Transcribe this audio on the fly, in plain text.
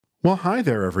Well, hi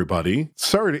there, everybody.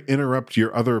 Sorry to interrupt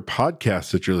your other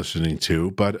podcasts that you're listening to,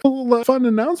 but a little fun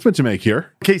announcement to make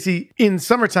here. Casey, in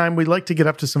summertime, we like to get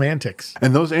up to some antics.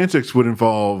 And those antics would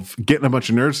involve getting a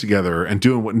bunch of nerds together and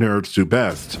doing what nerds do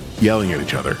best, yelling at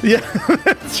each other. Yeah,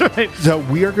 that's right. So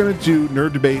we are going to do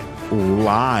Nerd Debate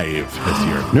live this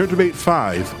year. Nerd Debate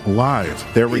 5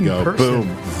 live. There we go. Person. Boom.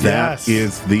 That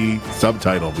is the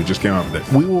subtitle. We just came up with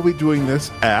it. We will be doing this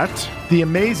at the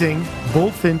amazing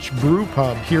Bullfinch Brew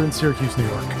Pub here in Syracuse, New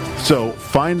York. So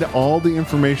find all the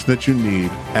information that you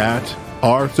need at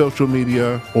our social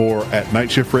media or at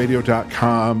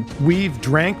nightshiftradio.com. We've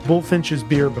drank Bullfinch's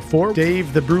beer before.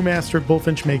 Dave, the brewmaster at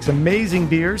Bullfinch, makes amazing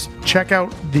beers. Check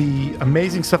out the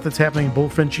amazing stuff that's happening in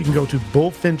Bullfinch. You can go to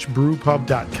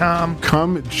bullfinchbrewpub.com.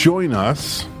 Come join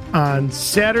us on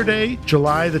Saturday,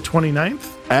 July the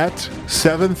 29th at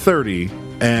 7:30.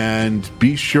 And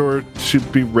be sure to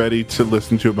be ready to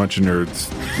listen to a bunch of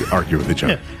nerds argue with each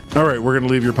other. Yeah. All right, we're going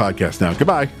to leave your podcast now.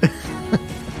 Goodbye.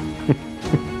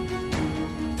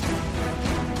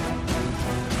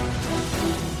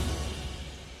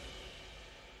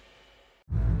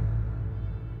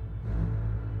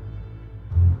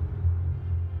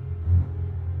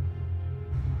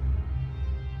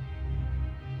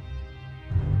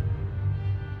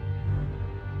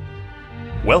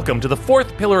 Welcome to the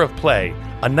Fourth Pillar of Play,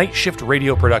 a Night Shift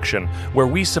radio production where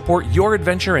we support your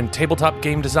adventure in tabletop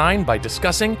game design by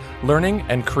discussing, learning,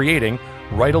 and creating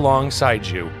right alongside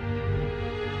you.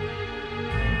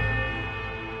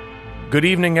 Good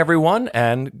evening, everyone,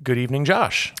 and good evening,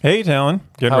 Josh. Hey, Talon.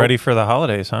 Getting ready for the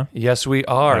holidays, huh? Yes, we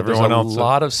are. Everyone there's a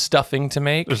lot of stuffing to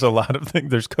make. There's a lot of things.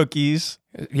 There's cookies.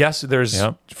 Yes, there's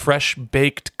fresh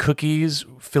baked cookies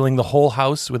filling the whole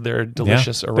house with their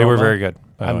delicious aroma. They were very good.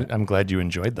 I'm glad you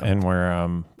enjoyed them. And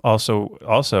we're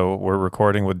also we're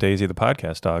recording with Daisy the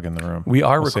podcast dog in the room. We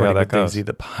are recording with Daisy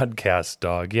the podcast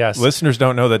dog. Yes. Listeners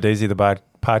don't know that Daisy the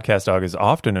podcast dog is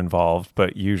often involved,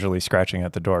 but usually scratching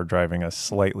at the door, driving us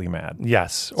slightly mad.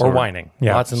 Yes, or whining.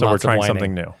 Yeah, lots and so lots we're trying of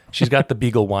something new. She's got the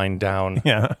beagle whine down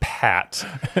pat.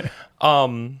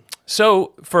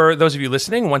 So for those of you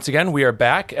listening, once again, we are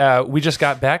back. We just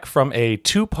got back from a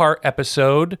 2-part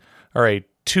episode, or a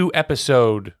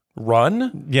 2-episode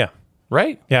run. Yeah.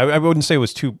 Right? Yeah, I wouldn't say it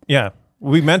was two. Yeah.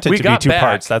 We meant it to be 2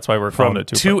 parts. That's why we're calling it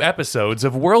 2 parts. 2 episodes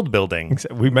of world building.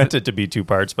 We meant it to be 2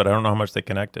 parts, but I don't know how much they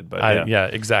connected. But yeah,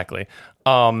 exactly.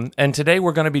 And today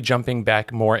we're going to be jumping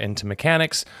back more into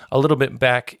mechanics, a little bit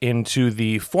back into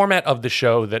the format of the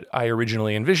show that I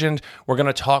originally envisioned. We're going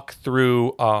to talk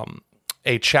through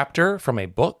a chapter from a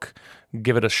book,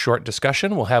 give it a short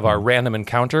discussion. We'll have our random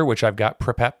encounter, which I've got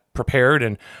prepared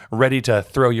and ready to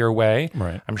throw your way.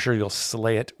 Right. I'm sure you'll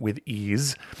slay it with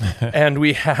ease. And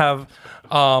we have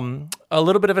a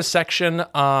little bit of a section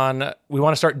on, we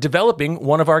want to start developing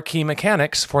one of our key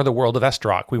mechanics for the world of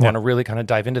Estrock. We want to really kind of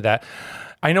dive into that.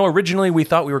 I know originally we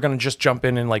thought we were going to just jump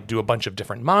in and like do a bunch of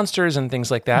different monsters and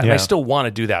things like that. And I still want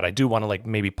to do that. I do want to like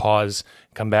maybe pause,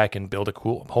 come back and build a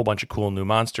whole bunch of cool new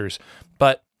monsters.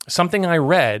 But something I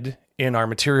read in our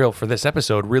material for this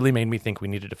episode really made me think we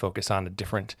needed to focus on a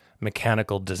different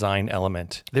mechanical design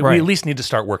element that we at least need to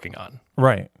start working on.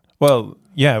 Right. Well,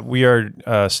 yeah, we are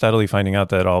steadily finding out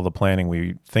that all the planning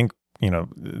we think,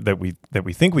 that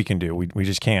we think we can do, we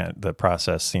just can't. The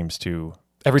process seems to...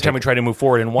 Every time we try to move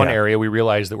forward in one area, we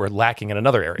realize that we're lacking in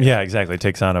another area. Yeah, exactly. It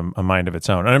takes on a mind of its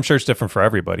own. And I'm sure it's different for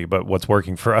everybody, but what's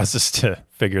working for us is to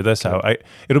figure this out.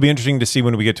 It'll be interesting to see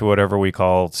when we get to whatever we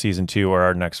call season 2 or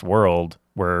our next world,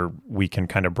 where we can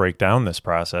kind of break down this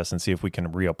process and see if we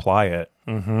can reapply it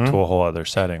to a whole other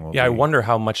setting. I wonder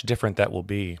how much different that will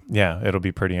be. Yeah, it'll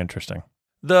be pretty interesting.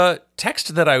 The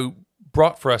text that I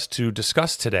brought for us to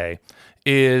discuss today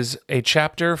is a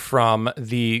chapter from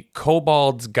the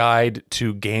Kobold's Guide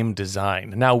to Game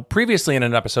Design. Now, previously in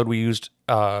an episode, we used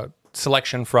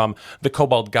selection from the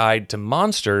Kobold Guide to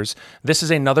Monsters. This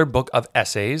is another book of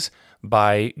essays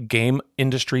by game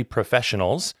industry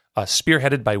professionals,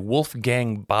 spearheaded by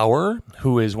Wolfgang Bauer,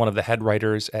 who is one of the head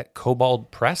writers at Kobold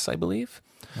Press, I believe.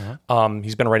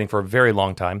 He's been writing for a very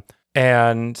long time.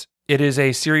 And it is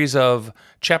a series of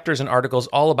chapters and articles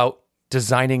all about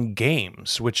designing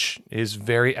games, which is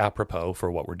very apropos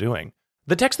for what we're doing.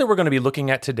 The text that we're going to be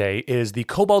looking at today is the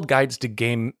Kobold Guides to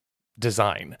Game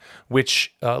Design,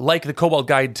 which, like the Kobold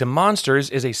Guide to Monsters,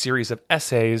 is a series of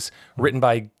essays written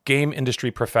by game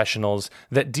industry professionals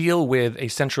that deal with a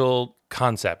central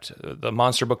concept. The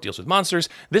monster book deals with monsters.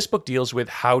 This book deals with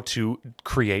how to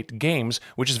create games,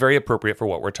 which is very appropriate for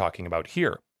what we're talking about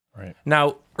here. Right.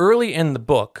 Now, early in the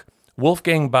book,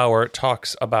 Wolfgang Bauer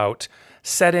talks about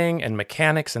setting and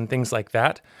mechanics and things like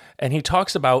that. And he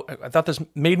talks about, I thought this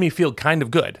made me feel kind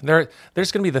of good.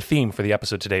 There's going to be the theme for the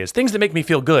episode today is things that make me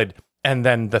feel good and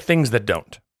then the things that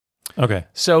don't. Okay.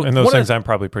 So and those things I'm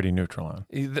probably pretty neutral on.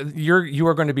 You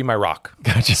are going to be my rock.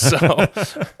 Gotcha. So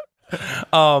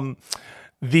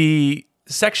the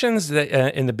sections that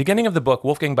in the beginning of the book,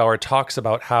 Wolfgang Bauer talks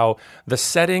about how the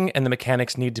setting and the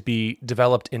mechanics need to be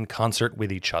developed in concert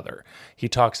with each other. He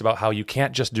talks about how you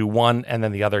can't just do one and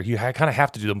then the other. You kind of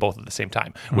have to do them both at the same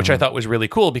time, which I thought was really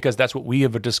cool because that's what we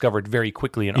have discovered very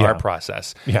quickly in our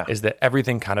process, is that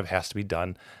everything kind of has to be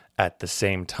done at the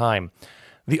same time.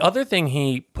 The other thing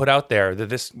he put out there that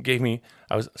this gave me,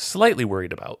 I was slightly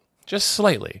worried about, just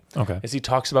slightly, is he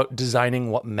talks about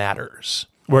designing what matters.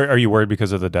 Are you worried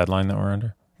because of the deadline that we're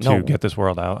under to get this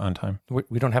world out on time?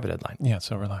 We don't have a deadline. Yeah,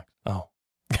 so relax. Oh,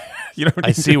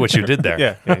 I see what you did there.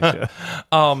 Yeah.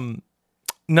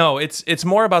 No, it's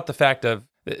more about the fact of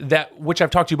that, which I've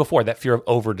talked to you before, that fear of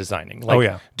over designing.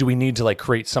 Like, do we need to like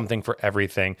create something for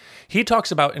everything? He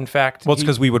talks about, in fact, well, it's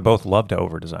because we would both love to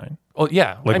over design. Oh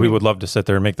yeah, we would love to sit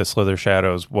there and make the Slither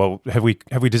shadows. Well, have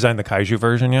we designed the kaiju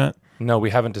version yet? No,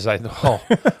 we haven't designed. Oh,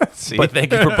 but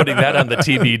thank you for putting that on the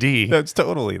TBD. That's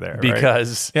totally there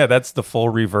because that's the full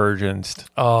Revergance.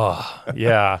 Oh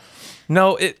yeah,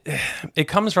 no, it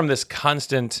comes from this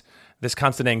constant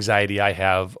anxiety I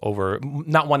have over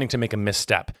not wanting to make a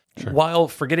misstep, while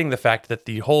forgetting the fact that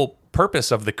the whole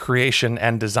purpose of the creation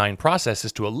and design process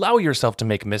is to allow yourself to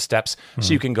make missteps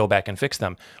so you can go back and fix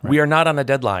them. Right. We are not on a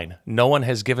deadline. No one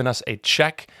has given us a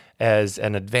check as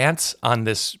an advance on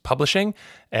this publishing,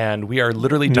 and we are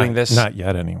literally doing this not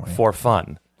yet anyway for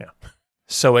fun. Yeah.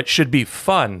 So it should be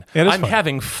fun. I'm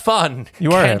having fun.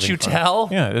 Can't you tell?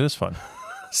 Yeah, it is fun.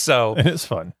 So it is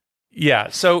fun. Yeah.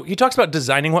 So he talks about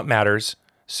designing what matters.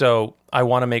 So I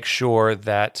want to make sure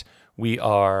that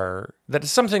that it's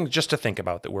something just to think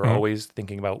about, that we're always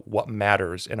thinking about what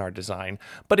matters in our design.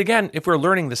 But again, if we're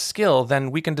learning the skill, then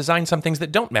we can design some things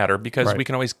that don't matter because we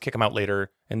can always kick them out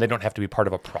later and they don't have to be part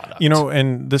of a product.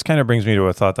 And this kind of brings me to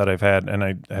a thought that I've had, and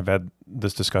I've had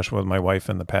this discussion with my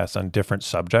wife in the past on different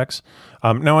subjects.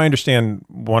 Now I understand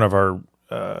one of our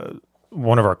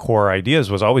core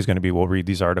ideas was always going to be, we'll read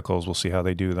these articles, we'll see how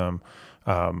they do them,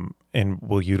 and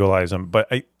we'll utilize them. But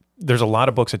there's a lot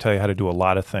of books that tell you how to do a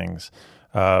lot of things.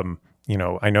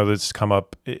 I know that's come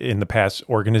up in the past,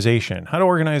 organization, how to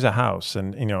organize a house.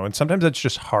 And sometimes it's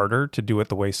just harder to do it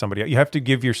the way you have to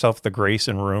give yourself the grace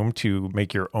and room to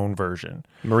make your own version.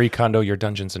 Marie Kondo, your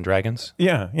Dungeons and Dragons.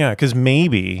 Yeah. Because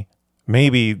maybe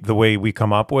the way we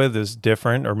come up with is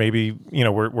different, or maybe,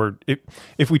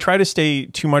 if we try to stay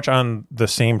too much on the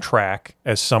same track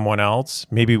as someone else,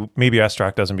 maybe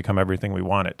Estrock doesn't become everything we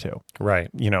want it to. Right.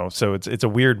 So it's a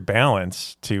weird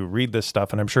balance to read this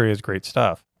stuff, and I'm sure he has great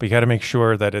stuff, but you got to make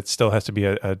sure that it still has to be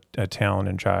a Talon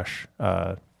and Josh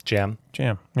jam.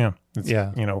 Yeah.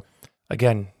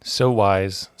 Again, so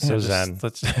wise, so zen.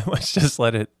 Let's just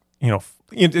let it,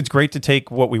 it's great to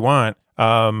take what we want,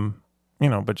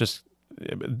 but just,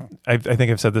 I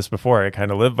think I've said this before. I kind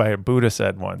of live by it. Buddha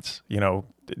said once,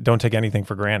 don't take anything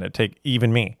for granted. Take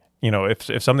even me.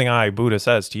 If something Buddha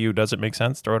says to you doesn't make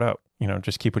sense, throw it out.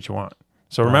 Just keep what you want.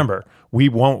 So remember, we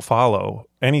won't follow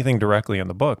anything directly in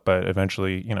the book, but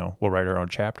eventually, we'll write our own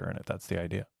chapter in it. That's the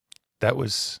idea. That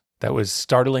was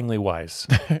startlingly wise.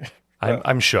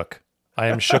 I'm shook. I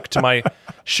am shook to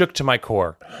my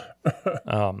core.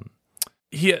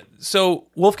 So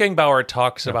Wolfgang Bauer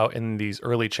talks about, in these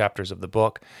early chapters of the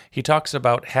book, he talks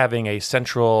about having a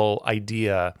central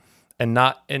idea and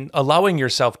allowing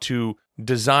yourself to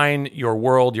design your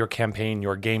world, your campaign,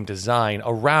 your game design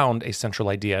around a central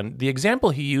idea. And the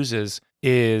example he uses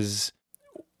is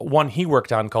one he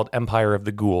worked on called Empire of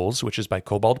the Ghouls, which is by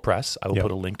Kobold Press. I will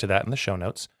put a link to that in the show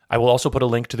notes. I will also put a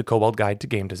link to the Kobold Guide to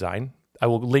Game Design. I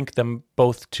will link them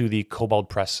both to the Kobold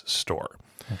Press store.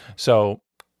 Okay. So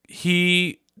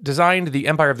he designed the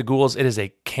Empire of the Ghouls. It is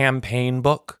a campaign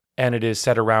book, and it is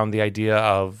set around the idea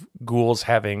of ghouls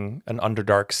having an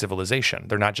underdark civilization.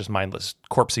 They're not just mindless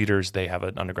corpse eaters. They have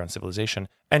an underground civilization.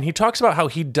 And he talks about how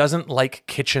he doesn't like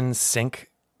kitchen sink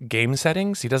game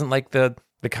settings. He doesn't like the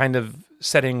kind of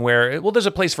setting where, there's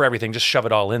a place for everything. Just shove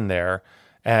it all in there.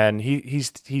 And he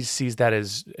sees that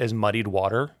as muddied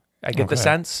water. I get the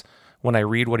sense when I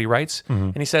read what he writes. Mm-hmm.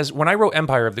 And he says, when I wrote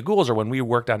Empire of the Ghouls, or when we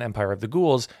worked on Empire of the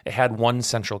Ghouls, it had one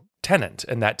central tenet,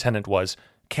 and that tenet was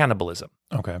cannibalism.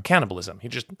 Okay. Cannibalism. He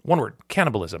just, one word,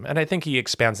 cannibalism. And I think he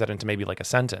expands that into maybe like a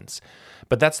sentence.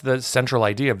 But that's the central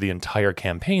idea of the entire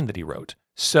campaign that he wrote.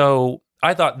 So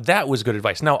I thought that was good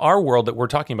advice. Now, our world that we're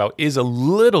talking about is a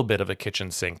little bit of a kitchen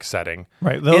sink setting,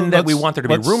 right? In that we want there to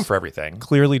be room for everything.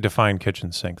 Clearly define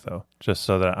kitchen sink, though, just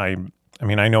so that I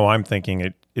know I'm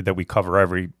thinking that we cover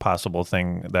every possible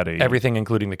thing that everything,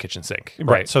 including the kitchen sink,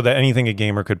 right? So that anything a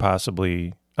gamer could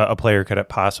possibly, a player could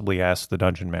possibly ask the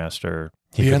dungeon master.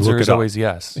 The answer is always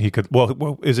yes. He could.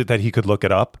 Well, is it that he could look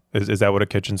it up? Is that what a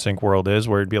kitchen sink world is?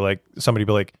 Where it'd be like somebody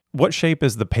be like, "What shape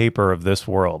is the paper of this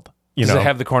world?" Does it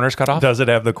have the corners cut off? Does it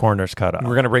have the corners cut off?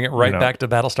 We're going to bring it right back to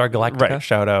Battlestar Galactica. Right.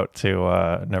 Shout out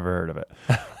to never heard of it.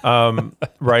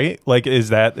 Right? Like, is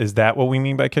that what we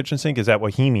mean by kitchen sink? Is that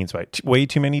what he means by way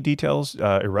too many details,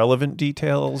 irrelevant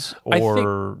details,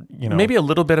 or maybe a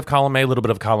little bit of column A, a little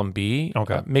bit of column B.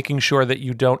 Okay. Making sure that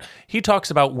you don't. He talks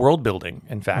about world building.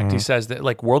 In fact, he says that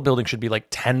like world building should be like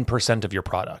 10% of your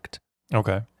product.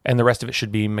 Okay. And the rest of it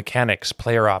should be mechanics,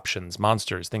 player options,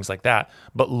 monsters, things like that.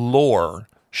 But lore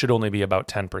should only be about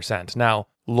 10%. Now,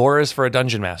 lore is for a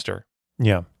dungeon master.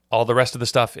 Yeah. All the rest of the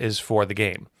stuff is for the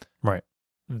game. Right.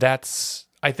 That's,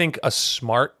 I think, a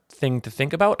smart thing to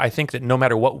think about. I think that no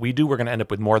matter what we do, we're going to end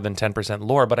up with more than 10%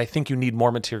 lore, but I think you need more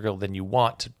material than you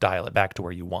want to dial it back to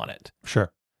where you want it.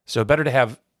 Sure. So better to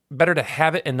have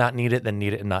it and not need it than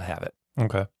need it and not have it.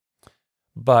 Okay.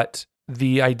 But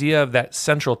the idea of that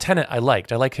central tenet I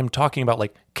liked. I like him talking about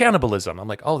like cannibalism. I'm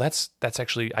like, oh, that's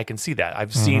actually, I can see that.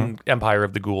 I've seen Empire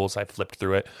of the Ghouls. I've flipped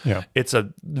through it. Yeah. It's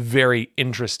a very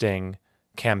interesting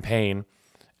campaign,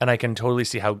 and I can totally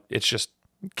see how it's just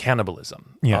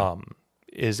cannibalism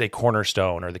is a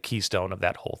cornerstone or the keystone of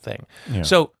that whole thing. Yeah.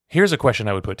 So here's a question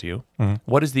I would put to you.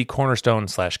 What is the cornerstone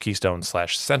 / keystone /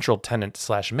 central tenet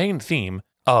 / main theme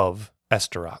of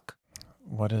Esterok?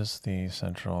 What is the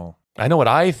central... I know what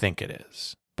I think it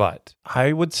is, but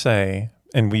I would say,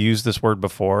 and we used this word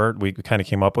before, we kind of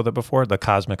came up with it before, the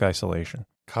cosmic isolation.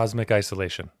 Cosmic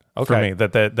isolation. Okay. For me,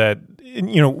 that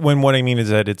when what I mean is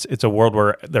that it's a world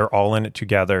where they're all in it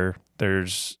together.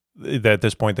 There's that at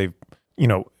this point they've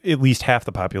at least half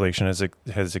the population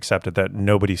has accepted that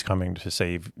nobody's coming to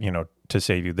save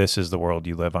you. This is the world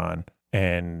you live on,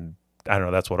 and I don't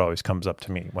know. That's what always comes up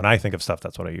to me when I think of stuff.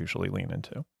 That's what I usually lean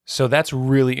into. So that's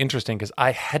really interesting because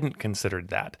I hadn't considered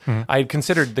that. I had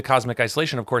considered the cosmic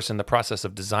isolation, of course, in the process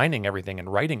of designing everything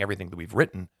and writing everything that we've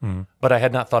written. But I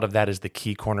had not thought of that as the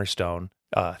key cornerstone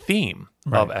theme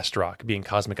of Esterok being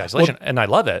cosmic isolation. And I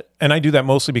love it. And I do that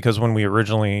mostly because when we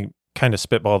originally kind of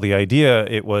spitballed the idea,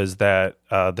 it was that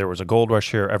there was a gold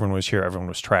rush here, everyone was here, everyone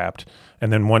was trapped.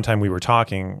 And then one time we were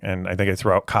talking, and I think I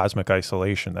threw out cosmic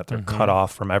isolation, that they're cut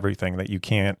off from everything, that you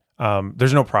can't,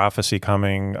 there's no prophecy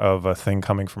coming of a thing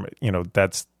coming from,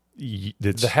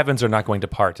 the heavens are not going to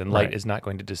part and light is not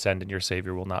going to descend and your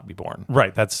savior will not be born.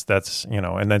 Right. That's,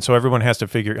 and then so everyone it's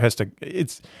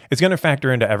going to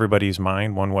factor into everybody's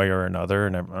mind one way or another.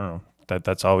 And I don't know.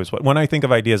 That's always when I think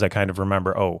of ideas, I kind of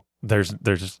remember, that's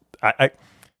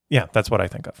what I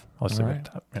think of. Let's leave it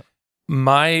at that. Yeah.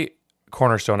 My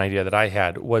cornerstone idea that I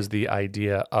had was the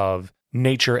idea of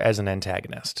nature as an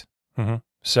antagonist.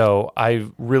 So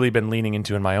I've really been leaning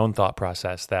into in my own thought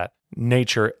process that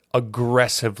nature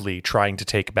aggressively trying to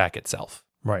take back itself.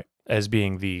 Right. As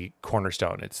being the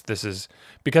cornerstone. This is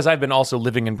because I've been also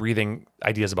living and breathing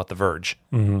ideas about the Verge.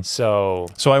 So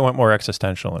I went more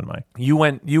existential in my. You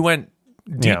went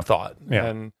deep thought,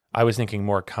 and I was thinking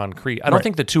more concrete. I don't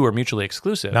think the two are mutually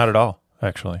exclusive. Not at all,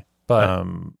 actually. But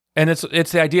and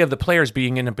it's the idea of the players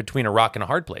being in between a rock and a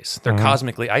hard place. They're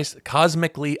cosmically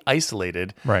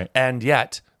isolated, right? And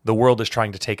yet the world is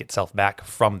trying to take itself back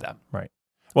from them, right?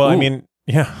 Well, I mean.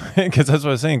 Yeah, because that's what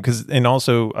I was saying. And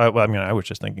also, I was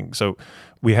just thinking. So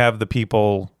we have the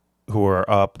people who are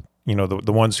up,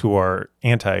 the ones who are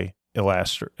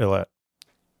anti-Iliastrians.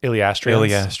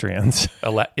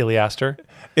 Iliaster.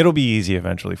 It'll be easy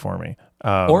eventually for me.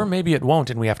 Or maybe it won't,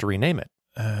 and we have to rename it.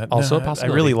 Also a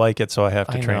possibility. I really like it, so I have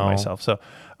to train myself. So,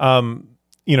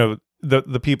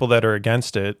 the people that are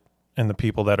against it and the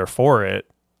people that are for it.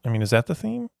 I mean, is that the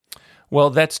theme? Well,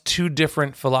 that's two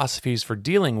different philosophies for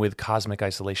dealing with cosmic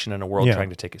isolation in a world trying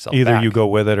to take itself Either back. you go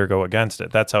with it or go against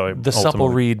it. That's how the supple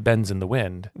reed bends in the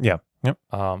wind. Yeah. Yep.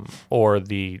 Or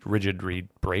the rigid reed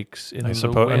breaks in the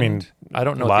wind. I mean, I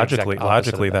don't know.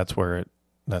 Logically, that's where it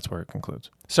concludes.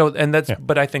 So, and that's. Yeah.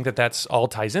 But I think that's all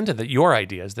ties into your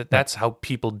ideas. That's how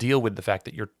people deal with the fact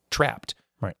that you're trapped.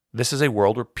 Right. This is a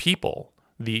world where people,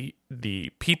 the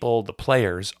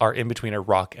players, are in between a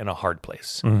rock and a hard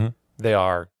place. They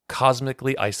are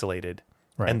cosmically isolated,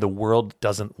 and the world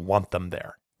doesn't want them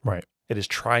there. Right. It is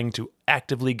trying to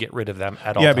actively get rid of them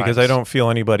at all times. Yeah, because I don't feel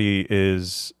anybody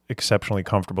is exceptionally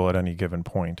comfortable at any given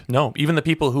point. No, even the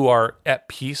people who are at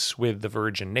peace with the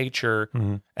virgin nature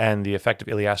and the effect of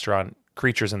Iliastron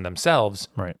creatures in themselves,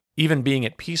 Right. even being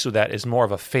at peace with that is more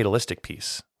of a fatalistic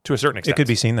peace to a certain extent. It could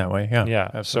be seen that way. Yeah.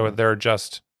 Yeah. Absolutely. So they're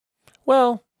just,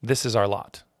 well, this is our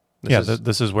lot.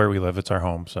 This is where we live. It's our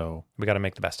home. So we got to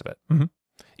make the best of it. Mhm.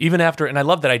 Even after, and I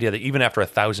love that idea that even after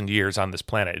 1,000 years on this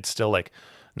planet, it's still like,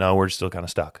 no, we're still kind of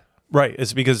stuck. right.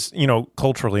 It's because,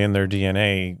 culturally in their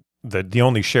DNA, the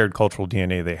only shared cultural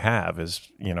DNA they have is,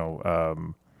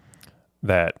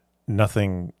 that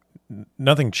nothing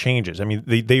changes. I mean,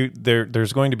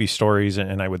 there's going to be stories,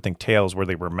 and I would think tales where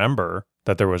they remember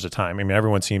that there was a time. I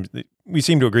mean, we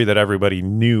seem to agree that everybody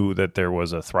knew that there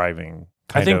was a thriving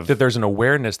I think that there's an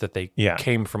awareness that they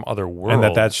came from other worlds.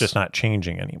 and that's just not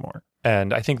changing anymore.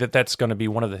 And I think that that's going to be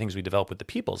one of the things we develop with the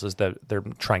peoples is that they're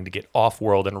trying to get off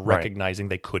world and recognizing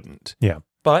they couldn't. Yeah.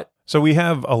 But so we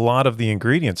have a lot of the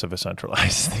ingredients of a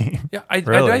centralized theme. yeah, I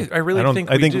really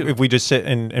think I think do. if we just sit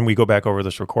and we go back over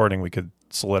this recording, we could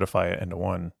solidify it into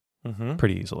one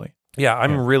pretty easily. Yeah,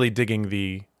 I'm really digging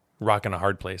the rock in a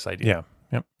hard place idea. Yeah.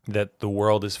 Yep. That the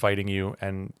world is fighting you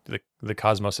and the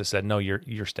cosmos has said, no,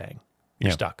 you're staying.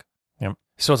 You're stuck. Yep.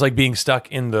 So it's like being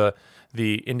stuck in the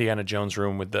Indiana Jones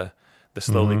room with the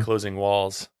slowly closing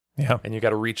walls. Yeah. And you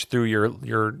got to reach through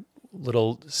your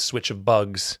little switch of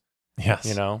bugs.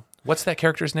 Yes. What's that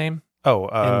character's name? Oh,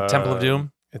 in Temple of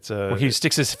Doom? Where he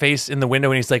sticks his face in the window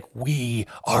and he's like, "We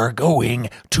are going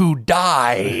to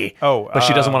die." Oh, but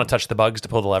she doesn't want to touch the bugs to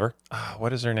pull the lever.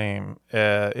 What is her name?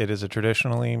 It is a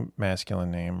traditionally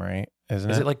masculine name, right? Isn't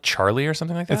it? Is it like Charlie or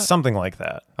something like that? It's something like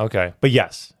that. Okay. But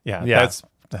yes. Yeah.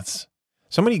 That's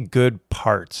so many good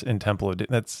parts in Temple of Doom.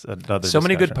 That's another So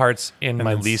many good discussion. parts in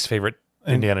my least favorite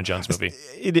Indiana Jones movie.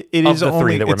 It is the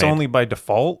three that were it's made. only by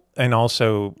default, and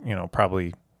also,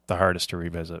 probably the hardest to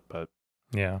revisit, but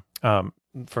Yeah.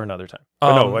 for another time.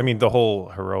 But no, I mean, the whole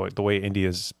heroic, the way Indy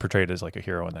is portrayed as like a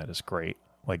hero in that is great.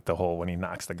 Like the whole, when he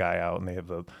knocks the guy out and they have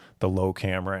the low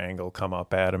camera angle come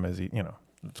up at him as he,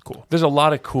 it's cool. There's a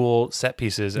lot of cool set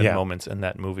pieces and moments in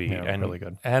that movie. Yeah, and really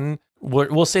good. And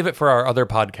we'll save it for our other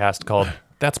podcast called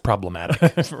That's Problematic.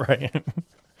 Right.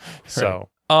 So,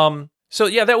 so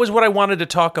yeah, that was what I wanted to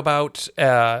talk about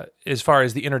as far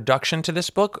as the introduction to this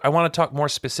book. I want to talk more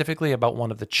specifically about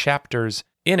one of the chapters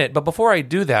in it. But before I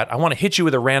do that, I want to hit you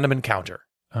with a random encounter.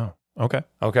 Oh, okay.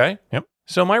 Okay? Yep.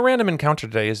 So my random encounter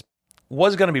today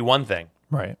was going to be one thing.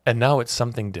 Right. And now it's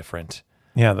something different.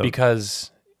 Yeah. Because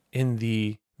in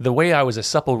the way I was a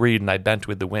supple reed and I bent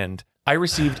with the wind, I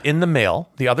received in the mail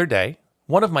the other day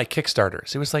one of my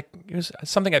Kickstarters. It was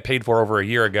something I paid for over a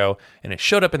year ago, and it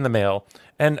showed up in the mail.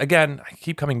 And again, I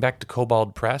keep coming back to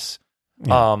Kobold Press.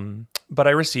 Yeah. But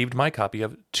I received my copy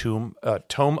of Tome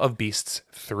of Beasts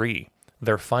 3,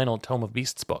 their final Tome of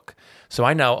Beasts book. So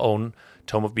I now own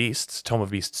Tome of Beasts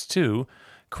 2,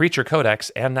 Creature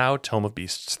Codex, and now Tome of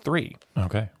Beasts 3.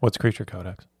 Okay. What's Creature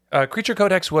Codex? Creature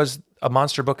Codex was a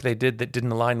monster book they did that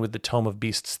didn't align with the Tome of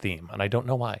Beasts theme, and I don't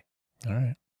know why. All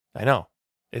right. I know.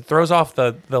 It throws off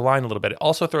the line a little bit. It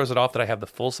also throws it off that I have the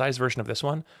full-size version of this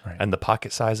one and the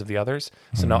pocket size of the others.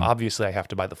 So now, obviously, I have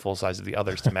to buy the full size of the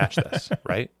others to match this,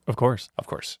 right? Of course. Of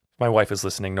course. My wife is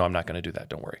listening. No, I'm not going to do that.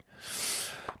 Don't worry.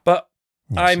 But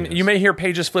Yes, you may hear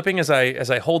pages flipping as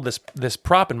I hold this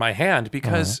prop in my hand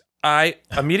because I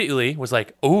immediately was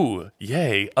like, "Ooh,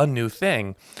 yay, a new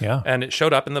thing." Yeah. And it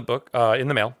showed up in the book, in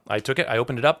the mail. I took it, I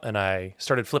opened it up, and I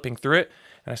started flipping through it.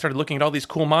 And I started looking at all these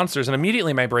cool monsters, and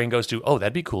immediately my brain goes to, "Oh,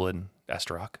 that'd be cool in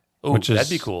Astaroth. Oh, that'd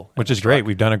be cool." Which is great.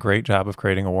 We've done a great job of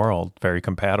creating a world very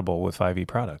compatible with 5e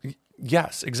products.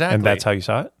 Yes, exactly. And that's how you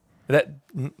saw it?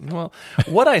 Well,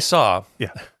 what I saw,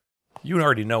 Yeah. you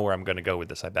already know where I'm going to go with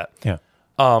this, I bet. Yeah.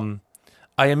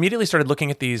 I immediately started looking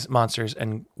at these monsters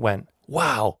and went,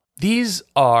 wow, these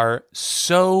are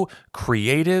so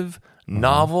creative,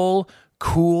 novel,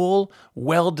 cool,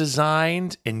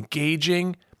 well-designed,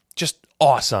 engaging, just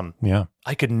awesome. Yeah.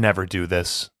 I could never do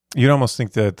this. You'd almost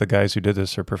think that the guys who did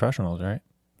this are professionals, right?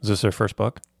 Is this their first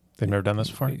book? They've never done this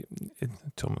before?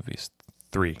 Tome of Beasts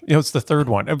 3. It's the third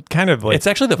one. Kind of like It's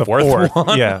actually the fourth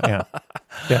one. Yeah.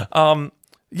 Yes.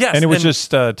 And it was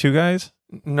just two guys?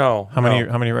 No. How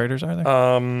many writers are there?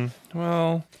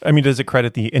 Well, I mean, does it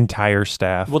credit the entire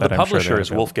staff? the that I'm sure publisher they is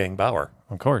have? Wolfgang Bauer.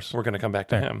 Of course. We're going to come back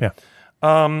to him.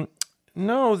 Yeah.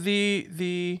 No,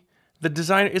 the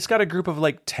design, it's got a group of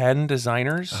like 10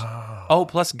 designers.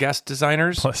 Plus guest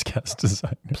designers. Plus guest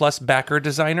design. Plus backer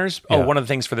designers. Yeah. One of the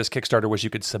things for this Kickstarter was you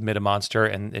could submit a monster,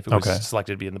 and if it was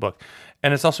selected, it'd be in the book.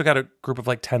 And it's also got a group of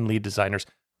like 10 lead designers.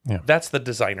 Yeah. That's the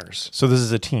designers. So this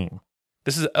is a team.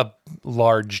 This is a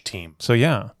large team. So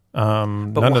yeah. But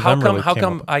none of them really how came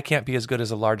come up. I can't be as good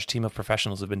as a large team of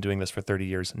professionals who've been doing this for 30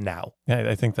 years now? Yeah,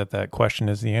 I think that question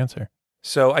is the answer.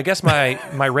 So I guess my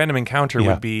random encounter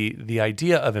would be the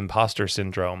idea of imposter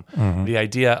syndrome, the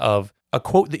idea of a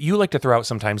quote that you like to throw out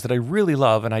sometimes that I really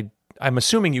love, and I'm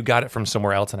assuming you got it from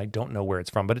somewhere else, and I don't know where it's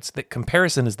from, but it's that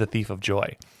comparison is the thief of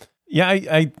joy. Yeah,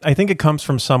 I think it comes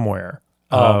from somewhere,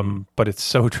 but it's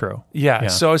so true. Yeah,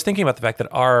 so I was thinking about the fact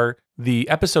that the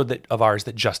episode of ours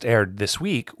that just aired this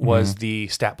week was the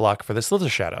stat block for the Slither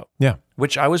Shadow. Yeah.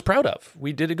 Which I was proud of.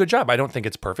 We did a good job. I don't think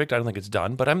it's perfect. I don't think it's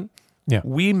done, but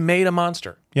we made a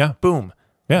monster. Yeah. Boom.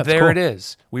 Yeah, there cool. it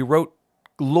is. We wrote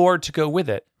lore to go with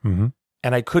it. Mm-hmm.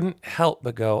 And I couldn't help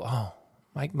but go, oh,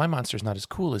 my monster's not as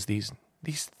cool as these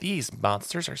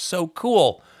monsters are so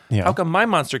cool. Yeah. How come my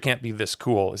monster can't be this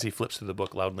cool? As he flips through the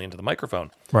book loudly into the microphone.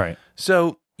 Right.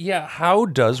 So, yeah, how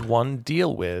does one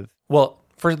deal with, well,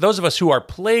 for those of us who are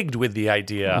plagued with the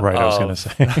idea I was going to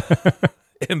say.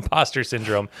 imposter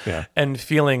syndrome and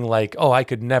feeling like, oh, I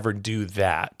could never do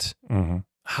that. Mm-hmm.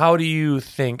 What do you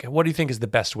think is the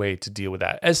best way to deal with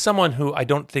that? As someone who I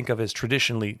don't think of as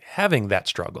traditionally having that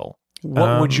struggle,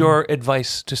 what would your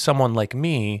advice to someone like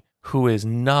me who is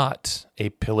not a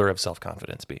pillar of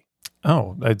self-confidence be?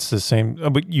 Oh, it's the same.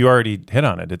 But you already hit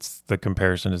on it. It's the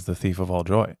comparison is the thief of all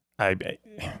joy. I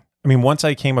mean, once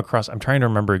I came across, I'm trying to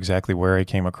remember exactly where I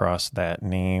came across that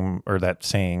name or that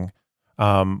saying.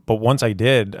 But once I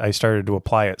did, I started to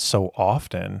apply it so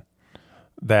often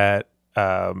that,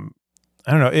 I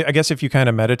don't know, I guess if you kind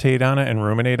of meditate on it and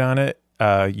ruminate on it,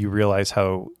 you realize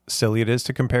how silly it is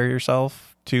to compare yourself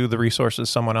to the resources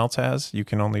someone else has. You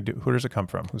can only do, who does it come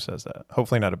from? Who says that?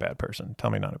 Hopefully not a bad person. Tell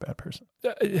me not a bad person.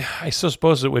 I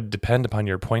suppose it would depend upon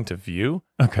your point of view.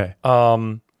 Okay.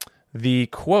 The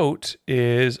quote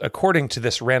is, according to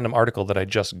this random article that I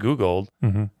just Googled,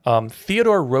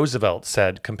 Theodore Roosevelt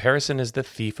said, comparison is the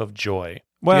thief of joy.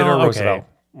 Well, Theodore okay. Roosevelt.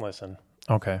 Listen.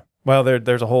 Okay. Well,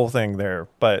 there's a whole thing there,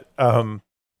 but I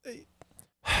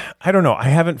don't know. I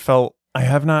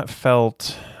have not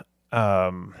felt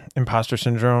imposter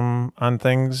syndrome on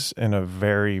things in a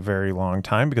very, very long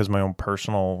time because my own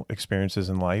personal experiences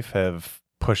in life have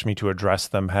pushed me to address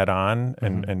them head on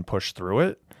and push through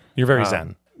it. You're very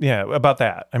zen. Yeah, about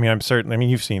that. I mean,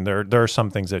 you've seen there are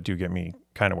some things that do get me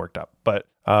kind of worked up, but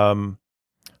I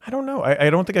don't know.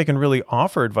 I don't think I can really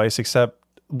offer advice except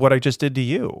what I just did to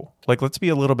you. Like, let's be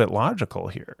a little bit logical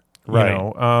here. Right.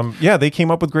 You know? They came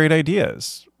up with great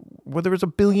ideas. Well, there was a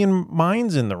billion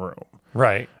minds in the room.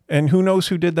 Right. And who knows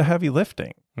who did the heavy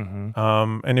lifting.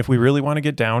 And if we really want to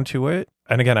get down to it,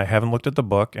 and again, I haven't looked at the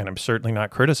book and I'm certainly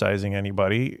not criticizing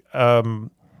anybody.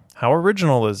 How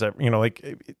original is that?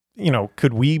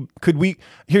 Could we,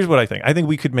 here's what I think. I think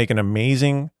we could make an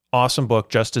amazing, awesome book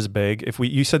just as big. If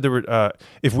we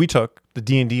took the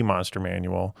D&D monster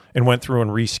manual and went through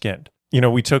and reskinned,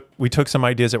 we took some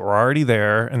ideas that were already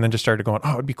there and then just started going,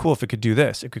 oh, it'd be cool if it could do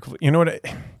this. It could, you know what?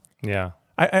 Yeah.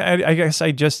 I guess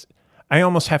I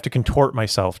almost have to contort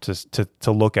myself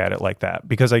to look at it like that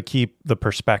because I keep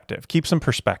some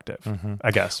perspective,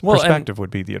 I guess. Well, perspective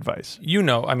would be the advice. You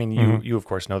of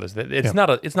course know this, that it's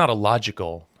not a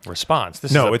logical response.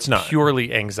 This it's not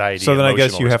purely anxiety. So then I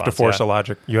guess you have to force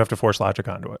force logic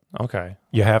onto it. Okay.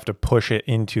 You have to push it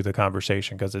into the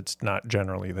conversation because it's not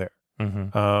generally there.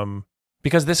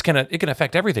 Because it can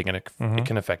affect everything, and it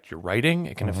can affect your writing.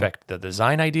 It can affect the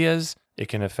design ideas. It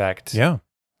can affect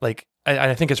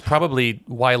I think it's probably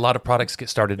why a lot of products get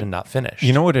started and not finished.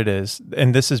 You know what it is?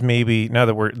 And this is maybe, now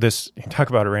that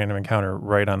talk about a random encounter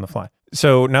right on the fly.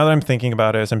 So now that I'm thinking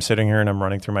about it as I'm sitting here and I'm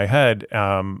running through my head,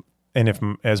 and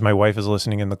as my wife is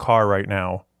listening in the car right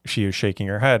now, she is shaking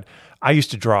her head. I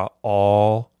used to draw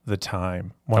all the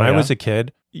time. When I was a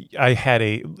kid, I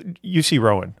had you see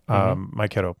Rowan, my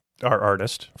kiddo, our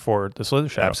artist for the Slither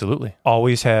Shadow. Absolutely.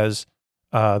 Always has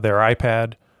their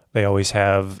iPad. They always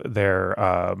have their...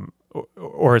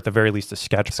 or at the very least a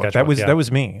sketchbook. That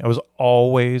was me. I was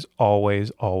always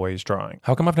drawing.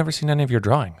 How come I've never seen any of your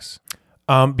drawings?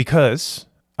 Because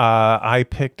I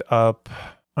picked up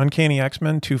Uncanny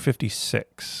X-Men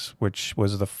 256, which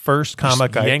was the first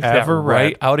comic I ever read.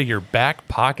 Right out of your back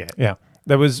pocket. Yeah.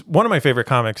 That was one of my favorite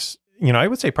comics, I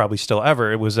would say probably still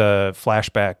ever. It was a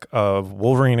flashback of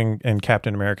Wolverine and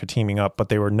Captain America teaming up, but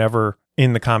they were never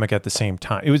in the comic at the same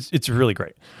time. It's really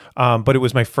great. But it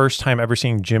was my first time ever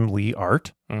seeing Jim Lee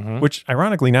art, which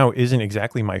ironically now isn't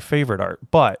exactly my favorite art.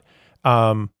 But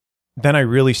then I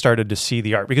really started to see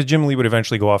the art because Jim Lee would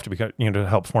eventually go off to become, to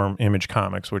help form Image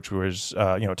Comics, which was,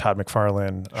 Todd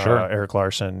McFarlane, Eric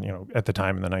Larson, at the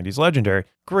time in the 90s, legendary.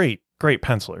 Great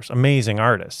pencilers, amazing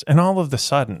artists. And all of a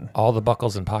sudden... all the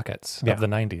buckles and pockets of the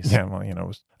 90s. Yeah,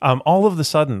 well, all of a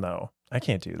sudden, though, I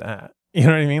can't do that. You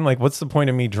know what I mean? Like, what's the point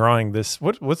of me drawing this?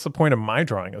 What's the point of my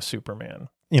drawing of Superman?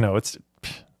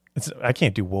 I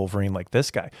can't do Wolverine like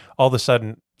this guy. All of a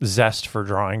sudden, zest for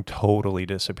drawing totally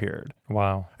disappeared.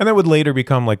 Wow. And that would later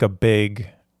become like a big,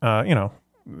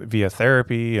 via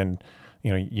therapy and,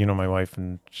 my wife,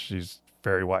 and she's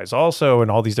very wise also,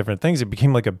 and all these different things. It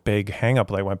became like a big hang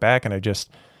up. I went back and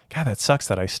God, that sucks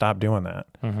that I stopped doing that.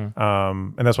 Mm-hmm.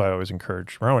 And that's why I always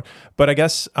encourage Rowan. But I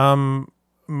guess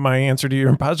my answer to your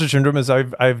imposter syndrome is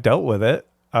I've dealt with it.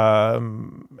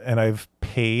 And I've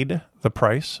paid the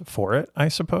price for it, I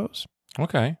suppose.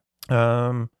 Okay.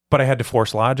 But I had to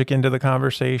force logic into the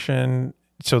conversation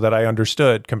so that I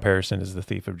understood comparison is the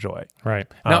thief of joy. Right.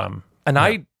 Now,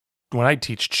 when I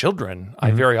teach children,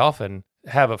 I very often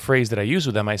have a phrase that I use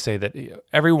with them. I say that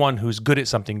everyone who's good at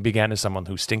something began as someone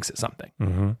who stinks at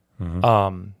something.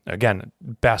 Again,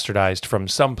 bastardized from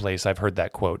someplace. I've heard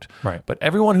that quote. Right. But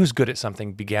everyone who's good at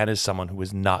something began as someone who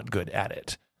was not good at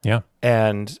it. Yeah.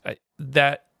 And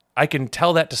that I can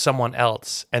tell that to someone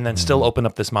else and then still open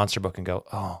up this monster book and go,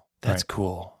 oh, that's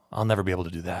cool. I'll never be able to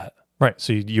do that. Right.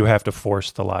 So you have to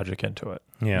force the logic into it.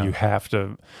 Yeah. You have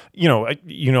to,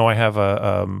 I have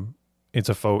I have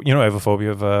a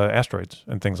phobia of asteroids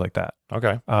and things like that.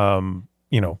 Okay.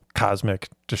 Cosmic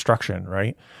destruction,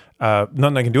 right?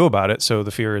 Nothing I can do about it. So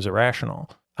the fear is irrational.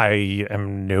 I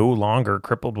am no longer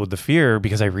crippled with the fear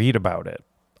because I read about it.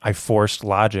 I forced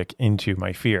logic into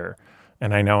my fear,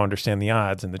 and I now understand the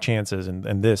odds and the chances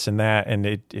and this and that, and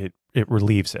it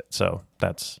relieves it. So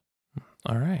that's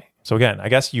all right. So again, I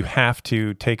guess you have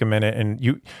to take a minute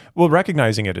and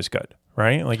recognizing it is good,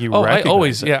 right? Like I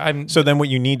always, it. So then what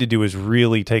you need to do is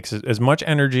really take as much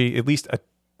energy, at least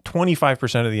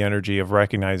 25% of the energy of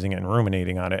recognizing it and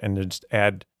ruminating on it, and then just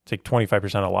take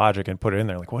 25% of logic and put it in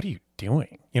there. Like, what are you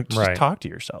doing? Just talk to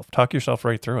yourself. Talk yourself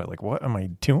right through it. Like, what am I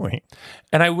doing?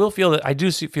 And I will feel that I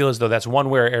do feel as though that's one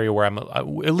area where I'm at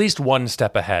least one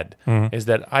step ahead. Is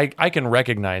that I can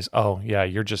recognize, oh yeah,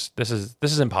 this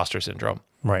is imposter syndrome.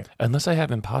 Right. Unless I have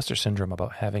imposter syndrome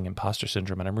about having imposter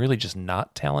syndrome, and I'm really just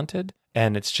not talented,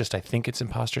 and it's just I think it's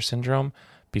imposter syndrome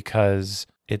because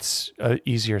it's an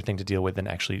easier thing to deal with than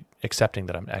actually accepting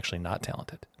that I'm actually not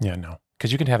talented. Yeah, no.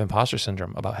 Because you can have imposter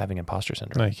syndrome about having imposter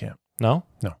syndrome. No, you can't. No?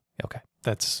 No. Okay.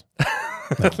 That's...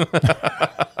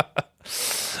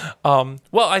 No.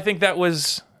 Well, I think that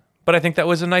was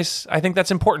a nice... I think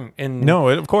that's important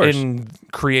of course. In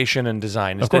creation and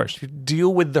design. Of course.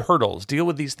 Deal with the hurdles. Deal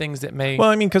with these things that may... Well,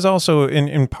 I mean, because also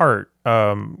in part,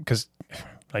 because...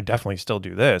 I definitely still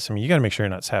do this. I mean, you got to make sure you're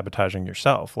not sabotaging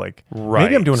yourself. Like,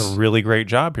 maybe I'm doing a really great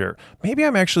job here. Maybe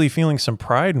I'm actually feeling some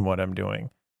pride in what I'm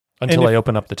doing. Until I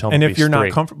open up the tome. And if you're not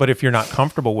if you're not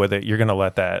comfortable with it, you're going to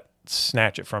let that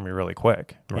snatch it from you really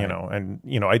quick. Right. And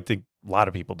I think a lot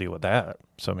of people deal with that.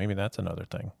 So maybe that's another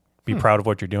thing. Be proud of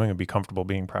what you're doing and be comfortable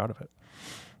being proud of it.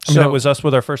 I mean, that was us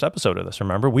with our first episode of this,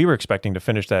 remember? We were expecting to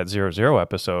finish that 0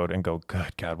 episode and go,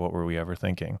 good God, what were we ever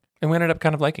thinking? And we ended up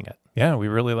kind of liking it. Yeah, we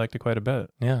really liked it quite a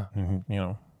bit. Yeah. And,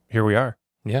 here we are.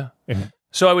 Yeah.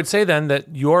 So I would say then that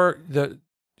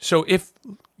so if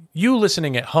you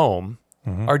listening at home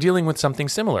are dealing with something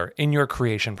similar in your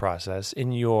creation process,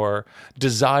 in your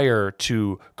desire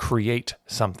to create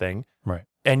something, right?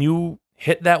 And you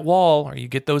hit that wall or you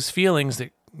get those feelings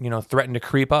that threaten to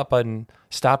creep up and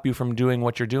stop you from doing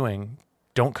what you're doing.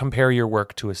 Don't compare your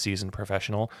work to a seasoned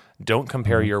professional. Don't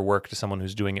compare your work to someone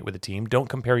who's doing it with a team. Don't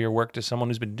compare your work to someone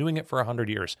who's been doing it for 100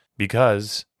 years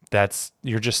because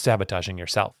you're just sabotaging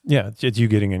yourself. Yeah, it's you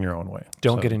getting in your own way.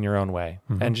 Don't get in your own way.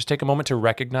 And just take a moment to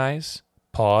recognize,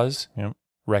 pause, Yep.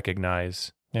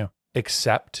 recognize, Yeah.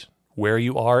 accept where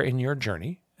you are in your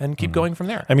journey and keep going from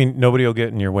there. I mean, nobody will get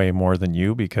in your way more than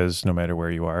you because no matter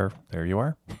where you are, there you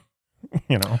are.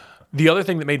 The other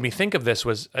thing that made me think of this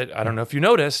was, I don't know if you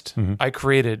noticed, I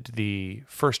created the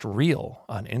first reel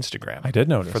on Instagram. I did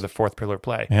notice. For the Fourth Pillar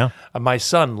Play. Yeah. My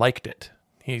son liked it.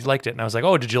 He liked it. And I was like,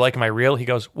 oh, did you like my reel? He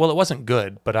goes, well, it wasn't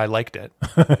good, but I liked it.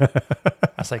 I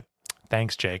was like,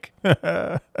 thanks, Jake.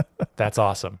 That's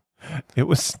awesome. It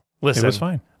was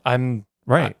fine. I'm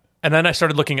right. And then I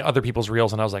started looking at other people's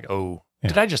reels and I was like, oh,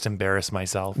 did I just embarrass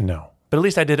myself? No. But at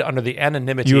least I did it under the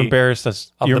anonymity you embarrassed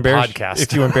us. of the podcast.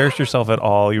 If you embarrassed yourself at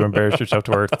all, you embarrassed yourself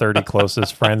to our 30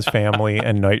 closest friends, family,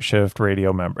 and Night Shift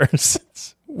radio members.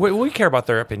 We care about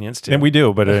their opinions too. And we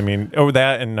do, but I mean,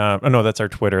 that and, no, that's our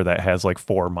Twitter that has like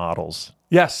 4 models.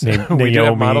 Yes, we do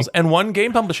have models and 1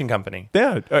 game publishing company.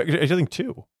 Yeah, I think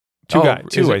 2.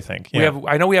 Two, I think. Yeah.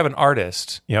 I know we have an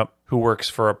artist Yep. who works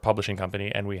for a publishing company,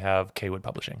 and we have Kwood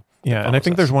Publishing. Yeah, and I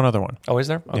think there's one other one. Oh, is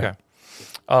there? Okay. Yeah.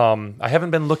 I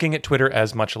haven't been looking at Twitter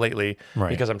as much lately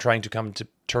because I'm trying to come to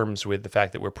terms with the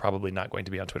fact that we're probably not going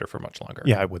to be on Twitter for much longer.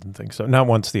 Yeah, I wouldn't think so. Not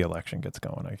once the election gets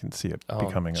going. I can see it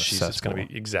becoming a It's cesspool. going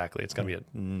to be it's going to be a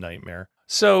nightmare.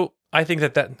 So I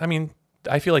think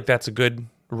I feel like that's a good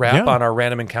wrap on our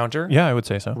random encounter. Yeah, I would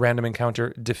say so. Random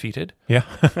encounter defeated. Yeah.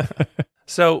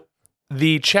 So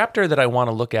the chapter that I want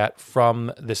to look at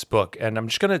from this book, and I'm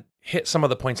just going to hit some of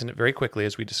the points in it very quickly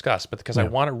as we discuss, but because I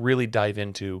want to really dive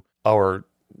into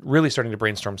really starting to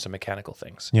brainstorm some mechanical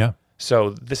things. Yeah.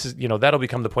 So this is, that'll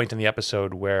become the point in the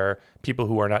episode where people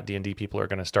who are not D&D people are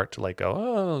going to start to go,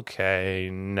 oh, okay,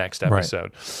 next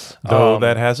episode. Right. Though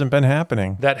that hasn't been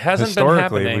happening. That hasn't been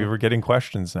Historically, happening. we were getting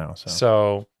questions now.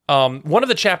 So one of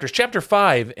the chapters, chapter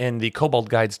 5 in the Kobold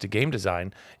Guides to Game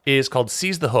Design, is called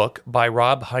Seize the Hook by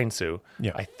Rob Heinsu.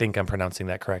 Yeah. I think I'm pronouncing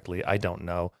that correctly. I don't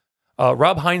know.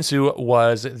 Rob Heinsu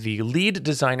was the lead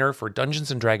designer for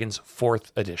Dungeons & Dragons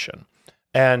 4th edition.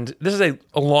 And this is a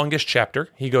longish chapter.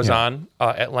 He goes on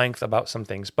at length about some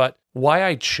things. But why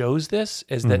I chose this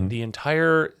is that the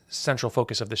entire central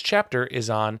focus of this chapter is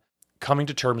on coming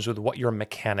to terms with what your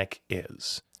mechanic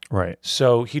is. Right.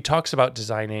 So he talks about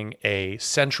designing a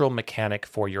central mechanic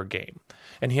for your game.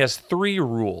 And he has 3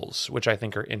 rules, which I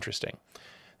think are interesting.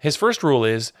 His first rule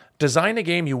is design a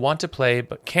game you want to play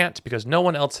but can't because no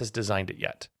one else has designed it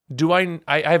yet. I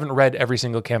haven't read every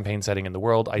single campaign setting in the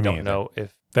world. I don't know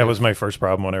if... That was my first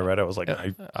problem when I read it. I was like,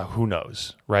 who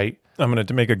knows, right? I'm going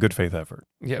to make a good faith effort.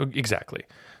 Yeah, exactly.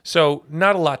 So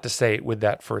not a lot to say with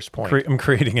that first point. I'm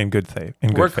creating in good faith.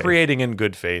 We're creating in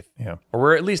good faith. Yeah. Or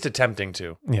we're at least attempting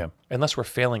to. Yeah. Unless we're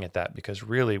failing at that because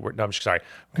really I'm sorry.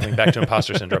 I'm coming back to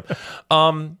imposter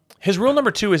syndrome. His rule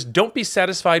number 2 is don't be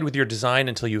satisfied with your design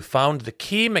until you found the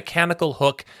key mechanical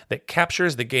hook that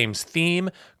captures the game's theme,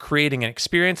 creating an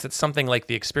experience that's something like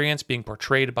the experience being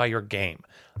portrayed by your game.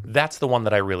 That's the one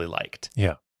that I really liked.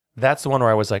 Yeah. That's the one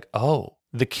where I was like, oh,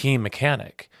 the key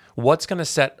mechanic. What's going to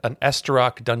set an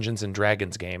Esterok Dungeons &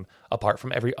 Dragons game apart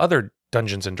from every other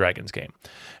Dungeons & Dragons game?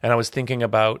 And I was thinking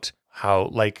about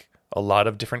how, a lot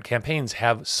of different campaigns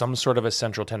have some sort of a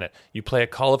central tenet. You play a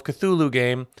Call of Cthulhu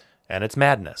game, and it's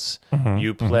madness.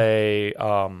 You play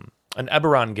an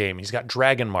Eberron game. He's got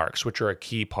dragon marks, which are a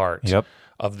key part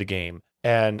of the game.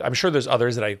 And I'm sure there's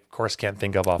others that I, of course, can't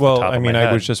think of off the top of my head.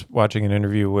 I was just watching an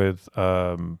interview with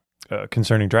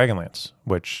concerning Dragonlance,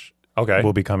 which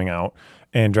will be coming out.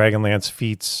 And Dragonlance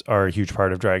feats are a huge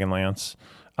part of Dragonlance.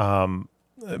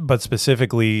 But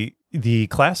specifically, the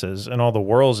classes and all the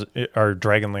worlds are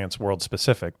Dragonlance world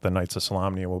specific. The Knights of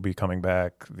Solamnia will be coming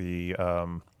back. The...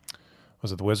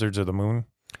 was it the Wizards of the Moon?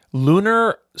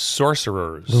 Lunar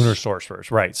Sorcerers,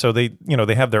 right? So they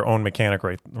have their own mechanic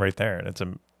right there,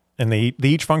 and they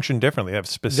each function differently. They have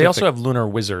specific. They also have Lunar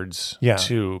Wizards,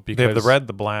 too. Because they have the red,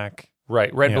 the black,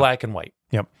 red, black, and white.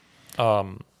 Yep.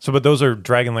 But those are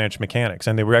Dragonlance mechanics,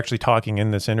 and they were actually talking in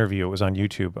this interview. It was on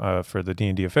YouTube for the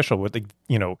D&D official. With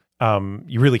you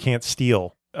really can't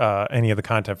steal any of the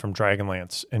content from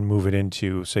Dragonlance and move it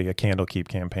into, say, a Candlekeep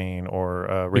campaign or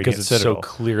Radiant because it's Citadel. so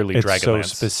clearly it's Dragonlance.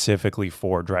 So specifically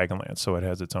for Dragonlance, so it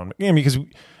has its own. Yeah, because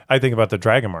I think about the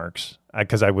Dragon Marks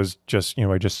because I was just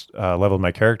I just leveled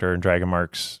my character in Dragon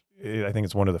Marks. I think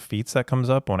it's one of the feats that comes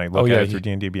up when I look at it through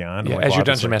D&D Beyond. Yeah, as your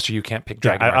dungeon master, you can't pick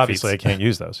Dragon Mark obviously, feats. I can't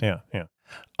use those. Yeah.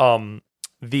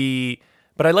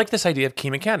 But I like this idea of key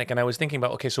mechanic, and I was thinking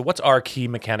about, okay, so what's our key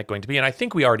mechanic going to be? And I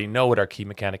think we already know what our key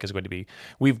mechanic is going to be.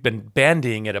 We've been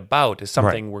bandying it about as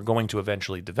something we're going to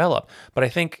eventually develop. But I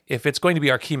think if it's going to be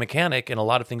our key mechanic, and a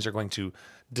lot of things are going to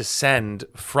descend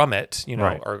from it,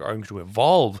 are going to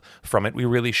evolve from it, we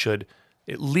really should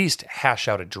at least hash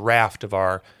out a draft of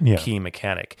our key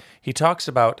mechanic. He talks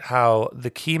about how the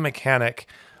key mechanic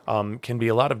can be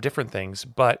a lot of different things,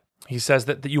 but he says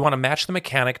that you want to match the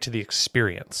mechanic to the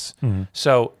experience.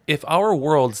 So if our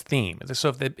world's theme, so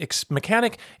if the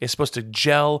mechanic is supposed to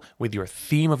gel with your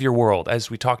theme of your world, as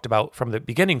we talked about from the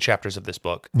beginning chapters of this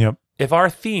book, if our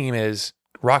theme is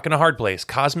rock in a hard place,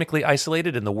 cosmically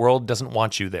isolated, and the world doesn't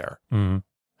want you there,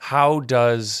 how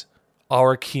does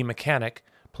our key mechanic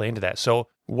play into that? So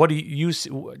what do you see?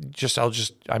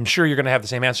 I'm sure you're going to have the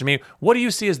same answer to me. What do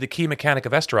you see as the key mechanic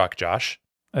of Esterok, Josh?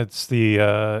 It's the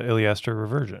Iliaster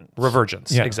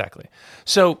Revergence, exactly.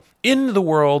 So in the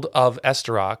world of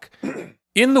Esterok,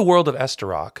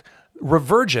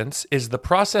 Revergence is the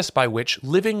process by which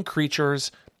living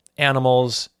creatures,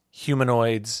 animals,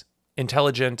 humanoids,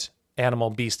 intelligent animal,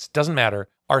 beasts, doesn't matter,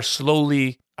 are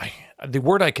slowly, the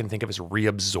word I can think of is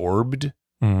reabsorbed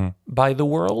by the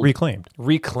world. Reclaimed.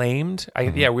 We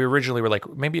originally were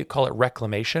like, maybe call it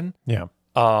reclamation. Yeah.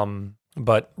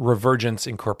 But Revergence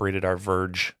incorporated our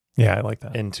verge I like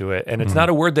that. into it. And it's not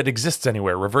a word that exists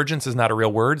anywhere. Revergence is not a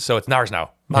real word, so it's ours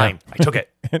now. Mine. I took it.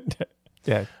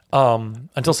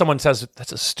 Until someone says,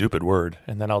 that's a stupid word,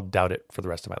 and then I'll doubt it for the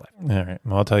rest of my life. All right.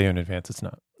 Well, I'll tell you in advance it's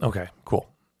not. Okay, cool.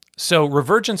 So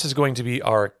Revergence is going to be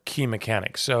our key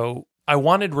mechanic. So I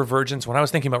wanted Revergence. When I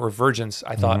was thinking about Revergence,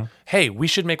 I thought, hey, we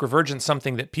should make Revergence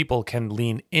something that people can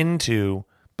lean into,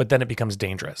 but then it becomes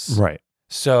dangerous. Right.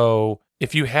 So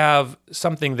if you have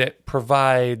something that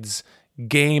provides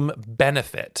game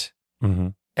benefit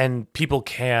and people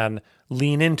can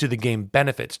lean into the game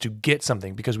benefits to get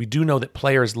something, because we do know that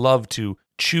players love to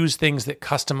choose things that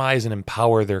customize and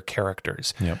empower their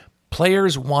characters. Yep.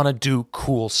 Players want to do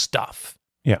cool stuff.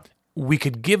 Yeah. We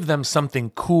could give them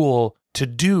something cool to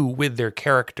do with their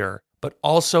character, but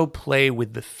also play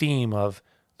with the theme of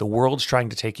the world's trying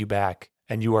to take you back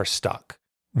and you are stuck.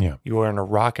 Yeah. You are in a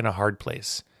rock and a hard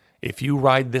place. If you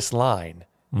ride this line,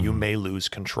 you may lose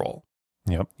control.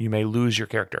 Yep. You may lose your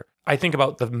character. I think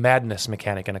about the madness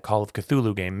mechanic in a Call of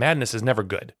Cthulhu game. Madness is never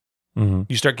good.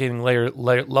 You start getting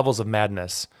levels of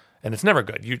madness, and it's never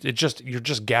good. You're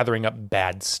just gathering up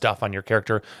bad stuff on your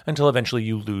character until eventually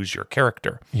you lose your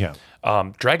character. Yeah.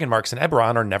 Dragon marks and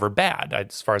Eberron are never bad,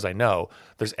 as far as I know.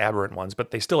 There's aberrant ones,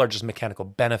 but they still are just mechanical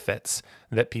benefits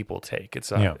that people take.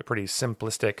 It's a pretty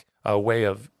simplistic way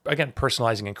of, again,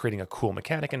 personalizing and creating a cool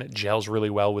mechanic, and it gels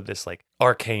really well with this like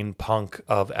arcane punk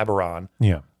of Eberron.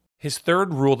 Yeah. His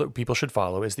third rule that people should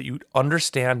follow is that you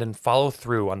understand and follow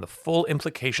through on the full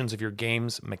implications of your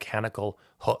game's mechanical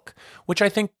hook, which I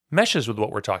think meshes with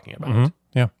what we're talking about.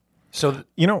 Yeah. So,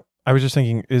 I was just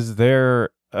thinking, is there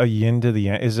a yin to the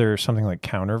yang? Is there something like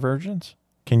countervergence?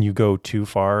 Can you go too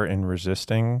far in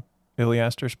resisting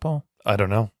Iliaster's pull? I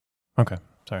don't know. Okay.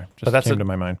 Sorry. Just that's came to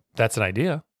my mind. That's an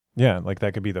idea. Yeah, like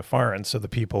that could be the far end. So the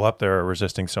people up there are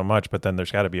resisting so much, but then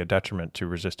there's got to be a detriment to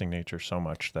resisting nature so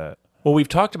much that... Well, we've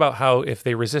talked about how if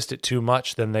they resist it too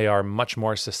much, then they are much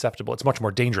more susceptible. It's much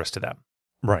more dangerous to them.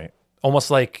 Right.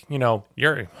 Almost like,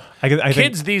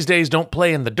 kids these days don't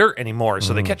play in the dirt anymore,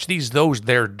 so they catch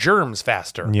their germs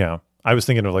faster. Yeah. I was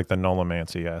thinking of like the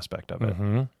nullimancy aspect of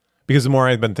it. Because the more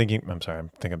I've been thinking, I'm sorry,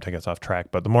 I think I'm taking us off track,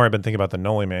 but the more I've been thinking about the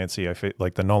nullimancy, I feel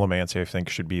like the nullimancy, I think,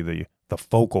 should be the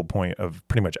focal point of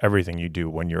pretty much everything you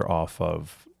do when you're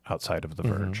outside of the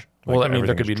verge. Well, Like,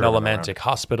 there could be nullimantic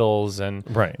hospitals, and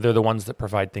Right. they're the ones that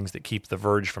provide things that keep the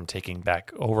verge from taking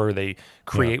back over. They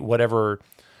create whatever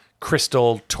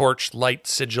crystal, torch, light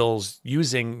sigils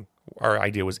using, our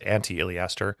idea was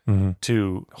anti-Iliaster,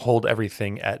 to hold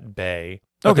everything at bay.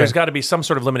 But there's got to be some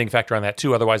sort of limiting factor on that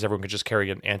too. Otherwise, everyone could just carry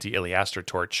an anti-Iliaster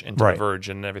torch into the verge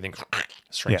and everything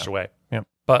shrinks away. Yeah.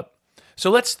 But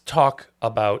so let's talk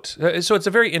about. So it's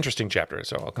a very interesting chapter.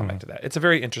 So I'll come back to that. It's a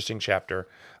very interesting chapter.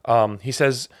 He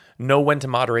says, know when to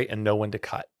moderate and know when to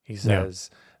cut. He says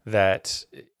that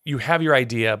you have your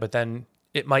idea, but then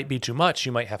it might be too much.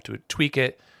 You might have to tweak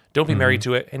it. Don't be married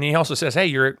to it. And he also says,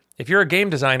 hey, if you're a game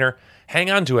designer,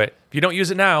 hang on to it. If you don't use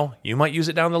it now, you might use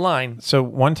it down the line. So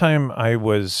one time I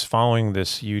was following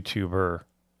this YouTuber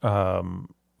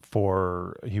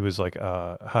he was like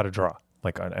how to draw,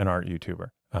 like an art YouTuber.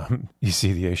 You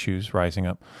see the issues rising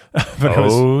up.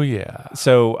 Yeah.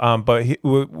 So, but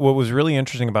what was really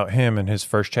interesting about him in his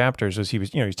first chapters was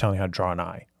he's telling how to draw an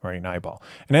eye, right, an eyeball.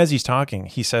 And as he's talking,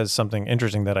 he says something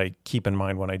interesting that I keep in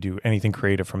mind when I do anything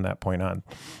creative from that point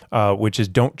on, which is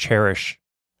don't cherish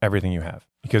everything you have.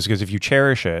 Because if you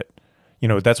cherish it,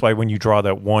 that's why when you draw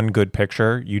that one good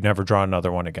picture, you never draw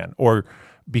another one again. Or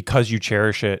because you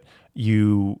cherish it,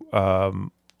 you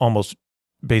almost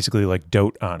basically like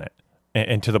dote on it.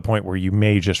 And to the point where you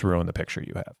may just ruin the picture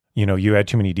you have. You add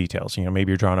too many details. Maybe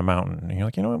you're drawing a mountain and you're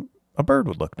like, a bird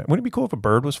would look nice. Wouldn't it be cool if a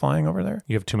bird was flying over there?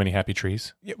 You have too many happy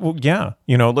trees. Yeah, well, yeah.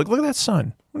 Look at that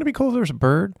sun. Wouldn't it be cool if there was a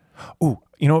bird? Oh,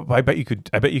 I bet you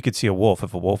could see a wolf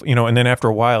if a wolf, and then after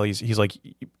a while he's like,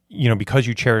 because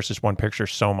you cherish this one picture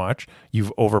so much,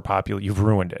 you've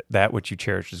ruined it. That which you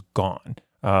cherish is gone.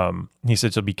 He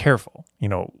said, so be careful,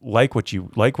 like what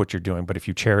you're doing, but if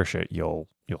you cherish it, you'll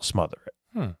smother it.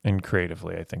 And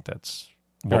creatively, I think that's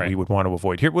what we would want to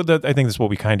avoid here. Well, I think that's what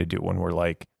we kind of do when we're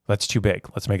like, that's too big.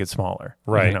 Let's make it smaller.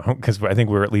 Right. Because I think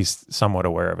we're at least somewhat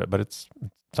aware of it, but it's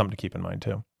something to keep in mind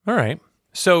too. All right.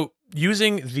 So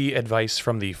using the advice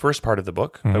from the first part of the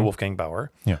book by Wolfgang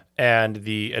Bauer and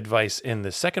the advice in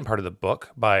the second part of the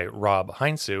book by Rob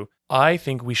Heinsu, I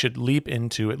think we should leap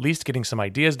into at least getting some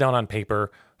ideas down on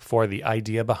paper for the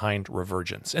idea behind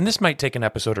Revergence. And this might take an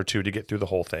episode or two to get through the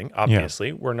whole thing.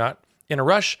 Obviously, we're not in a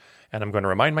rush, and I'm going to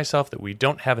remind myself that we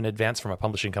don't have an advance from a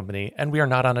publishing company, and we are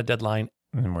not on a deadline,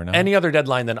 and we're not any other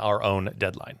deadline than our own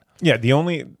deadline. Yeah,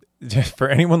 for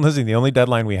anyone listening, the only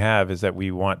deadline we have is that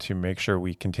we want to make sure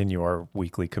we continue our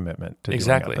weekly commitment to doing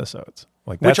episodes.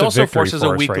 Like that's which also a victory forces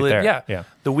for a weekly, right there.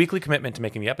 The weekly commitment to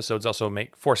making the episodes also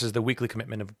forces the weekly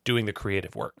commitment of doing the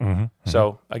creative work. Mm-hmm,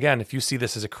 so again, if you see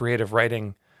this as a creative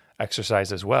writing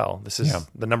exercise as well. This is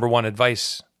the number one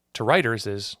advice to writers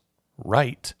is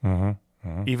write.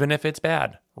 Even if it's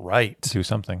bad, write. Do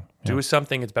something. Do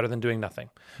something. It's better than doing nothing.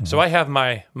 So I have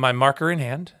my marker in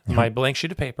hand, my blank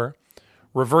sheet of paper,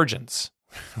 Revergance.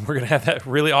 We're going to have that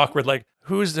really awkward, like,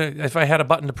 if I had a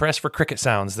button to press for cricket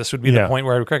sounds, this would be the point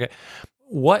where I would cricket.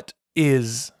 What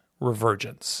is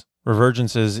Revergance?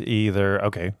 Revergence is either,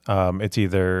 it's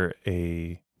either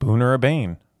a boon or a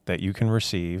bane that you can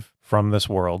receive from this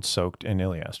world soaked in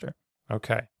Iliaster.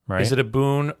 Okay. Right? Is it a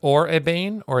boon or a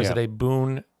bane, or is it a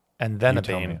boon and then a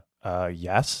bane?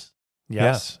 Yes.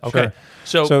 Yes. Okay.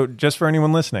 Sure. So just for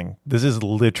anyone listening, this is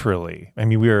literally,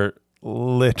 we are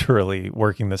literally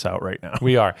working this out right now.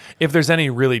 We are. If there's any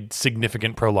really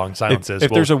significant prolonged silences, if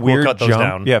there's a weird we'll cut those jump,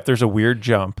 down. if there's a weird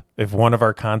jump, if one of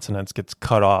our consonants gets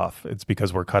cut off, it's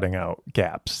because we're cutting out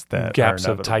gaps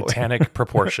of titanic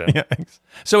proportion. Yeah.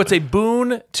 So it's a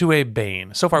boon to a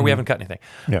bane. So far, we haven't cut anything.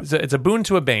 Yeah. It's a boon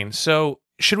to a bane. So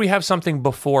should we have something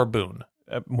before boon?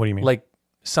 What do you mean? Like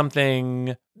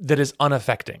something that is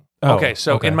unaffecting. Oh, okay.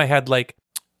 So in my head, like,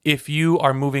 if you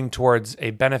are moving towards a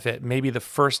benefit, maybe the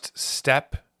first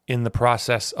step in the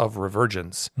process of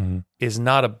Revergence is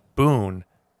not a boon.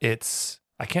 It's,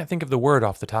 I can't think of the word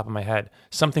off the top of my head,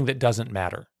 something that doesn't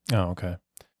matter. Oh, okay.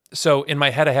 So in my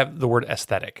head, I have the word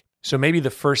aesthetic. So maybe the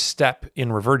first step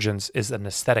in Revergence is an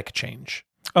aesthetic change.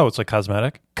 Oh, it's like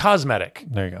cosmetic? Cosmetic.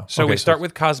 There you go. So we start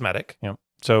with cosmetic. Yep.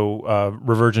 So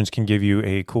Revergence can give you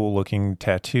a cool looking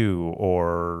tattoo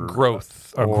or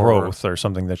growth or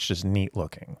something that's just neat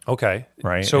looking. Okay.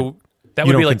 Right. So that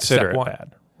would be like step one.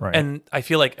 Bad. Right. And I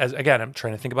feel like I'm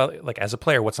trying to think about it, like as a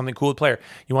player, what's something cool to player?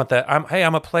 You want that,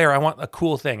 I'm a player, I want a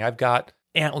cool thing. I've got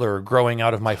antler growing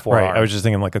out of my forearm. Right. I was just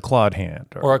thinking like a clawed hand.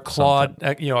 Or a clawed,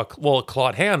 a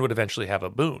clawed hand would eventually have a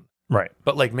boon. Right.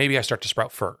 But like maybe I start to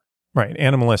sprout fur. Right.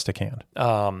 Animalistic hand.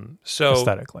 So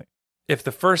aesthetically. If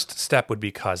the first step would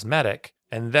be cosmetic,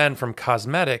 and then from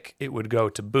cosmetic, it would go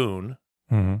to boon.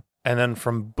 And then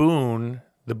from boon,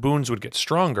 the boons would get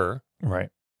stronger. Right.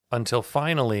 Until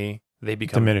finally they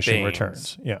become diminishing banes.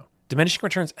 Returns. Yeah. Diminishing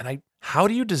returns. And how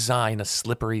do you design a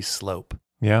slippery slope?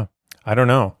 Yeah. I don't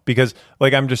know. Because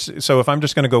like if I'm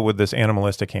just going to go with this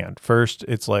animalistic hand, first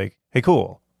it's like, hey,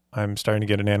 cool. I'm starting to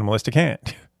get an animalistic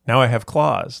hand. Now I have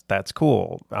claws. That's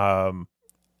cool.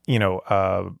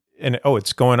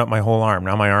 It's going up my whole arm.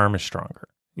 Now my arm is stronger.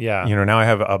 Yeah. Now I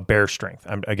have a bear strength.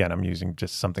 I'm using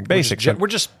just something basic. We're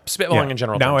just spitballing in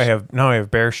general now terms. I have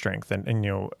bear strength and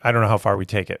I don't know how far we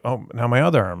take it. Oh, now my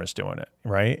other arm is doing it,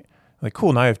 right? Like,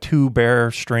 cool. Now I have 2 bear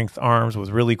strength arms with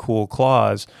really cool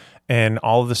claws, and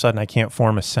all of a sudden I can't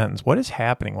form a sentence. What is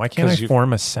happening? Why can't I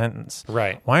form a sentence?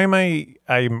 Right. Why am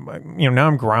now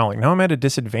I'm growling. Now I'm at a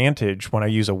disadvantage when I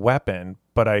use a weapon,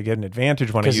 but I get an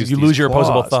advantage when I use because you lose your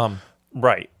opposable thumb.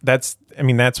 Right. That's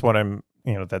what I'm,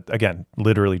 that again,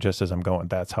 literally just as I'm going,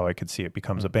 that's how I could see it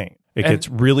becomes a bane. It gets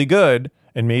really good,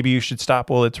 and maybe you should stop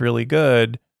while it's really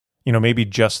good. Maybe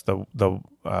just the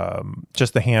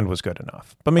hand was good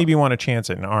enough, but maybe you want to chance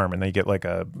it in arm, and they get like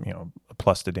a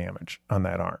plus to damage on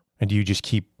that arm, and you just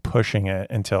keep pushing it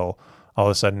until all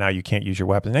of a sudden now you can't use your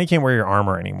weapon. Now you can't wear your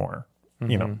armor anymore.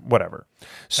 Whatever.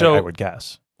 So I would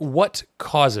guess. What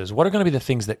are going to be the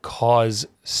things that cause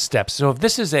steps? So if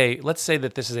let's say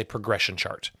that this is a progression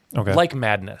chart, like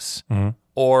Madness,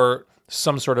 or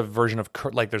some sort of version of,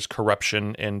 like there's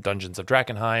corruption in Dungeons of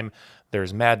Drakkenheim,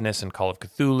 there's Madness in Call of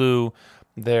Cthulhu,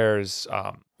 there's,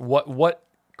 what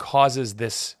causes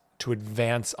this to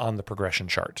advance on the progression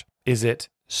chart? Is it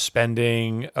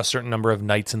spending a certain number of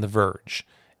nights in the Verge?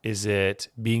 Is it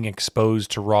being exposed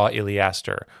to raw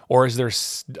Iliaster? Or is there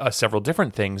several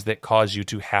different things that cause you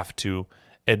to have to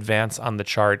advance on the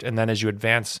chart? And then as you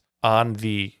advance on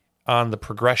the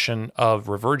progression of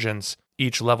Revergence,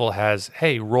 each level has,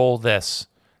 hey, roll this.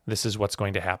 This is what's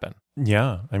going to happen.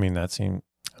 Yeah. I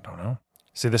don't know.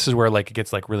 See, this is where like it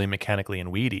gets like really mechanically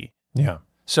and weedy. Yeah.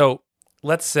 So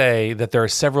let's say that there are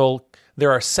several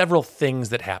things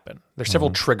that happen. There's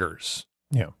several triggers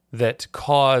that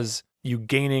cause you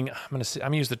gaining, I'm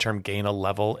gonna use the term gain a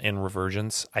level in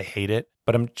Revergence. I hate it,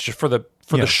 but I'm just for the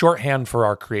shorthand for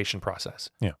our creation process.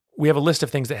 Yeah. We have a list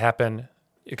of things that happen: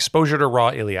 exposure to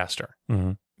raw Iliaster,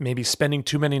 maybe spending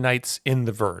too many nights in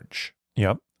the Verge.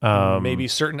 Yep. Maybe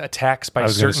certain attacks by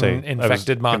certain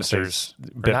infected monsters,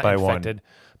 bit by infected, one.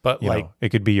 But like it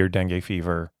could be your dengue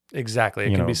fever. Exactly.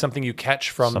 It can be something you catch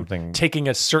from taking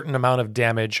a certain amount of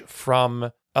damage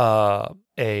from a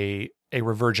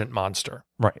revergent monster.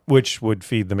 Right. Which would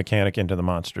feed the mechanic into the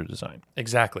monster design.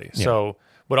 Exactly. Yeah. So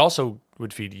what also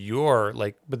would feed your,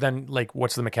 but then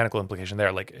what's the mechanical implication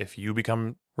there? Like if you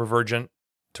become revergent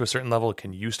to a certain level,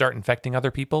 can you start infecting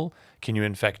other people? Can you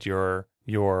infect your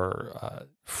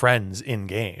friends in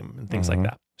game and things like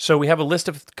that? So we have a list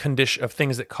of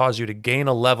things that cause you to gain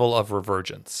a level of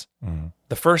Revergence.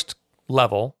 The first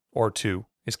level or 2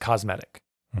 is cosmetic.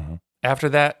 After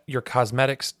that, your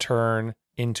cosmetics turn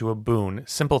into a boon.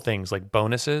 Simple things like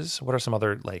bonuses. What are some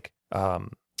other like?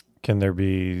 Can there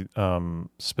be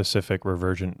specific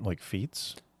Revergent like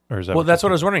feats? Or is that Well, that's what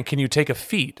I was wondering. Can you take a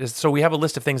feat? So we have a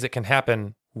list of things that can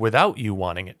happen without you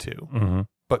wanting it to.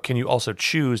 But can you also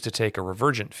choose to take a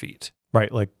Revergent feat?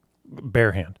 Right, like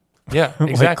bare hand. Yeah,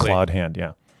 exactly. Like clawed hand,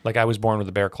 yeah. Like I was born with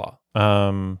a bear claw.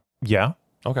 Yeah.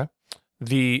 Okay.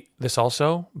 This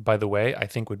also, by the way, I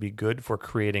think would be good for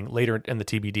creating later in the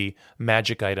TBD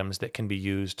magic items that can be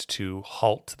used to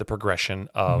halt the progression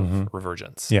of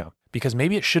Revergence. Yeah. Because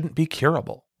maybe it shouldn't be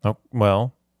curable. Oh,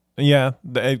 well, yeah,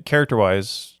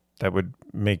 character-wise, that would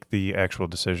make the actual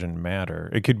decision matter.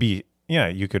 It could be,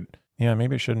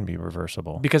 maybe it shouldn't be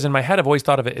reversible. Because in my head, I've always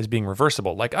thought of it as being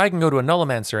reversible. Like I can go to a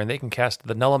Nullimancer and they can cast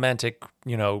the Nullimantic,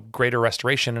 Greater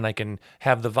Restoration, and I can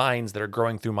have the vines that are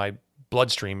growing through my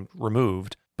bloodstream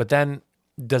removed. But then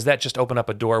does that just open up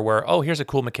a door where, here's a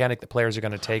cool mechanic that players are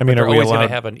going to take, but they're always going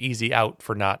to have an easy out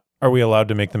for not... Are we allowed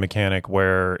to make the mechanic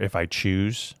where if I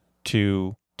choose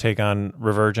to take on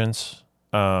Revergence,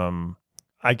 I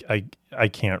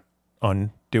can't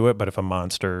undo it, but if a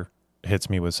monster hits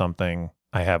me with something,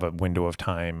 I have a window of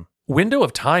time. Window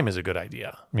of time is a good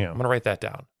idea. Yeah. I'm going to write that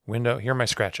down. Here am I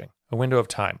scratching. A window of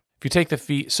time. If you take the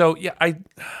feat... So, yeah,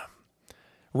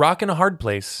 Rock in a Hard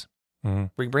Place...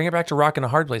 We bring it back to Rock in a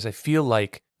Hard Place. I feel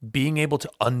like being able to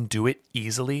undo it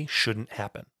easily shouldn't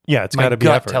happen. Yeah, it's got to be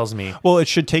gut effort. Tells me. Well, it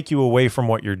should take you away from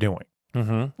what you're doing.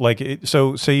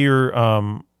 So say you're,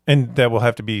 and that will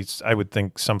have to be, I would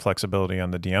think, some flexibility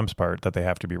on the DM's part that they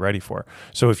have to be ready for.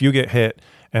 So if you get hit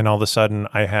and all of a sudden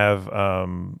I have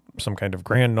some kind of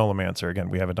Grand Nullimancer, again,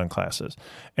 we haven't done classes,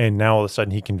 and now all of a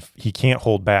sudden he can't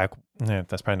hold back.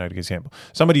 That's probably not a good example.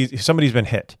 Somebody's been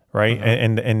hit, right?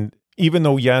 And even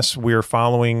though, yes, we're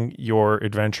following your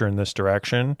adventure in this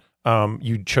direction,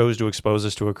 you chose to expose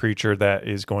us to a creature that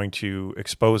is going to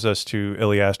expose us to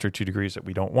Iliaster to degrees that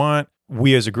we don't want.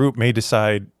 We as a group may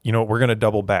decide, we're going to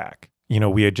double back.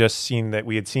 We had just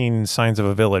seen signs of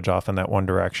a village off in that one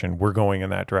direction. We're going in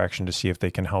that direction to see if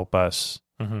they can help us.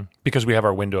 Because we have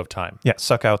our window of time. Yeah,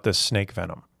 suck out this snake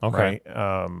venom. Okay.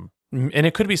 Right? And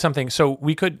it could be something,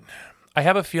 I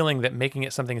have a feeling that making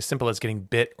it something as simple as getting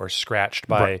bit or scratched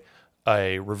by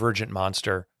a Revergent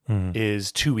monster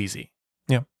is too easy.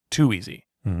 Yeah. Too easy.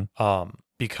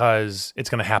 Because it's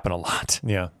going to happen a lot.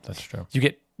 Yeah, that's true. You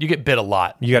get bit a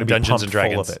lot. You got to be Dungeons and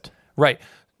Dragons. Full of it. Right.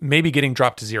 Maybe getting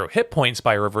dropped to 0 hit points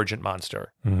by a Revergent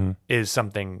monster is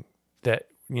something that,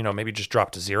 maybe just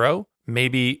drop to 0.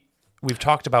 Maybe we've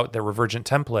talked about the Revergent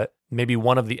template. Maybe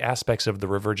one of the aspects of the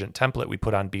Revergent template we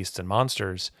put on beasts and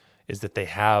monsters is that they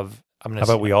have... How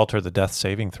about we alter the death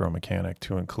saving throw mechanic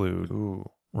to include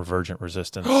Revergent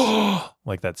resistance?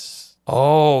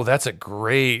 That's a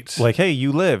great... Like, hey,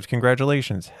 you lived.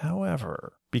 Congratulations.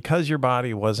 However, because your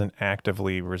body wasn't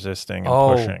actively resisting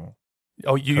and pushing...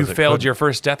 Oh, you failed your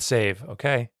first death save.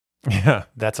 Okay. Yeah.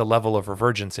 That's a level of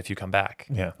Revergence if you come back.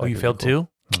 Yeah. Oh, you failed too?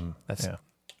 That's yeah.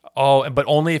 Oh, but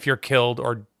only if you're killed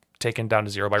or taken down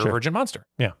to 0 by a Revergent monster.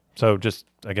 Yeah. So just,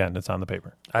 again, it's on the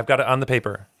paper. I've got it on the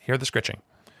paper. Here, the scritching.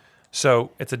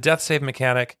 So it's a death save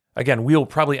mechanic. Again, we'll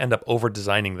probably end up over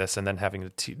designing this and then having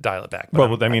to dial it back.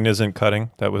 But isn't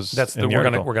cutting? That's we're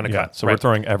gonna cut. So we're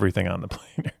throwing everything on the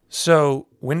plane. So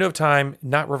window of time,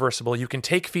 not reversible. You can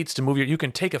take feats to move you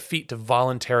can take a feat to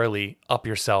voluntarily up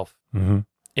yourself in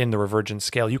the Revergent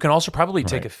scale. You can also probably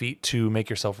take a feat to make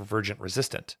yourself Revergent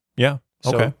resistant. Yeah.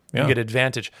 So you get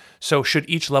advantage. So should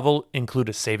each level include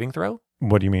a saving throw?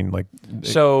 What do you mean? Like,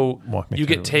 so you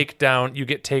get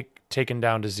taken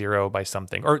down to 0 by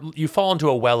something, or you fall into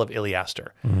a well of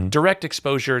Iliaster. Direct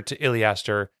exposure to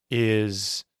Iliaster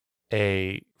is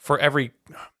for every,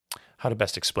 how to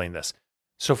best explain this?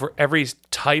 So for every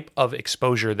type of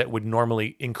exposure that would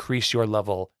normally increase your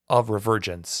level of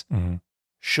Revergence,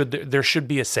 there should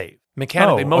be a save.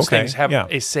 Mechanically, most things have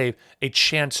a save, a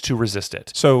chance to resist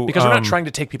it. So because we're not trying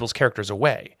to take people's characters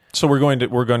away. So we're going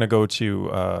to go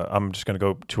to. I'm just going to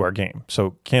go to our game.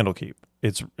 So Candlekeep.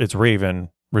 It's Raven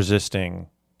resisting,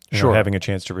 having a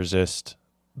chance to resist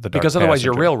the dark because otherwise passage.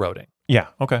 You're railroading. Yeah.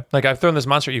 Okay. Like I've thrown this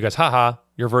monster at you guys. Haha,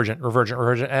 you're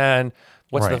Revergent, and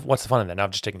what's the fun in that? Now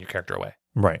I'm just taking your character away.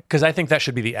 Right. Because I think that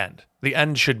should be the end. The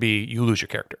end should be you lose your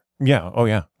character. Yeah. Oh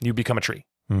yeah. You become a tree.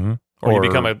 Or you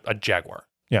become a jaguar.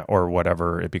 Yeah, or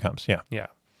whatever it becomes. Yeah. Yeah.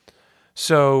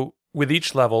 So with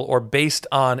each level, or based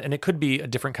on, and it could be a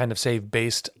different kind of save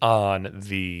based on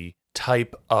the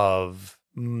type of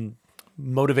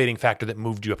motivating factor that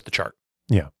moved you up the chart.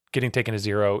 Yeah. Getting taken to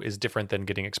 0 is different than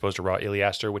getting exposed to raw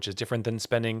Iliaster, which is different than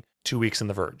spending 2 weeks in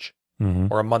the Verge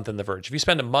or a month in the Verge. If you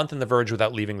spend a month in the Verge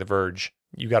without leaving the Verge,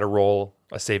 you got to roll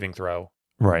a saving throw.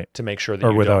 Right. To make sure that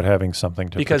or you without don't, having something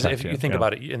to because protect if you think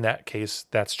about it, in that case,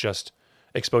 that's just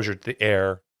exposure to the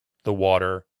air, the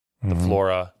water, the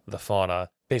flora, the fauna.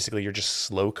 Basically, you're just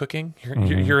slow cooking.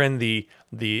 You're in the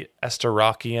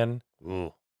Esterakian.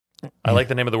 Ooh. I like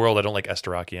the name of the world. I don't like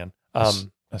Esterakian.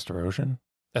 Esterosian?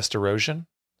 Esterosian?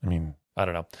 I mean, I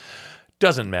don't know.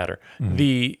 Doesn't matter.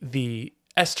 The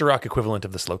Esterok equivalent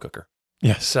of the slow cooker.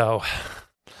 Yeah. So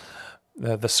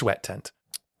the sweat tent.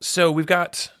 So we've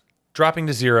got dropping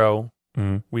to 0.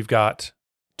 We've got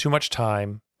too much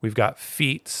time. We've got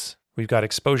feats. We've got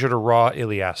exposure to raw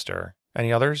Iliaster.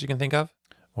 Any others you can think of?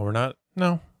 well, we're not.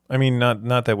 No, I mean,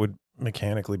 not that would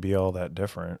mechanically be all that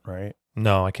different, right?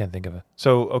 No, I can't think of it.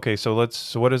 So okay, so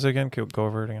what is it again? Go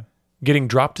over it again. Getting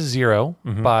dropped to 0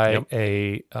 by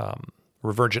a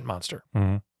Revergent monster.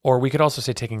 Or we could also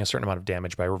say taking a certain amount of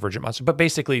damage by a Revergent monster, but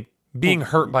basically being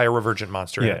hurt by a Revergent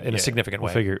monster in a significant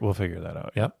way. We'll figure that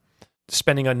out. Yep.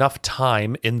 Spending enough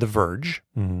time in the Verge,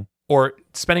 or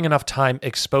spending enough time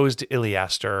exposed to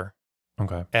Iliaster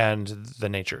and the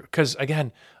nature. Because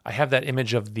again, I have that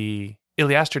image of the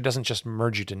Iliaster doesn't just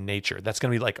merge you to nature. That's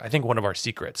going to be like, I think, one of our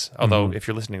secrets. Although if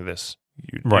you're listening to this,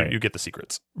 you get the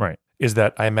secrets. Right. Is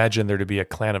that I imagine there to be a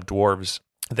clan of dwarves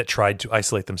that tried to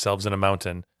isolate themselves in a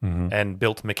mountain and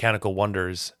built mechanical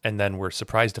wonders, and then were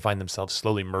surprised to find themselves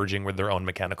slowly merging with their own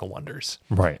mechanical wonders.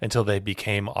 Right. Until they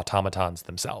became automatons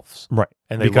themselves. Right.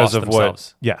 And they lost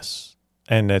themselves. Yes.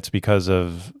 And it's because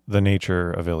of the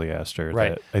nature of Iliaster.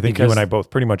 Right. That I think you and I both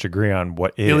pretty much agree on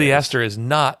what it is. Iliaster is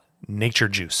not nature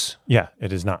juice. Yeah,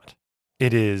 it is not.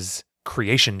 It is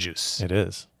creation juice. It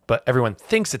is. But everyone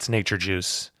thinks it's nature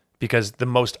juice because the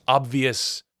most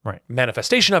obvious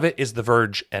manifestation of it is the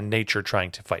Verge and nature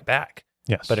trying to fight back.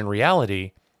 Yes. But in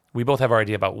reality, we both have our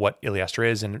idea about what Iliaster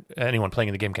is, and anyone playing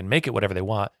in the game can make it whatever they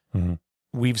want.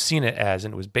 We've seen it as,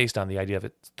 and it was based on the idea of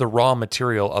it, the raw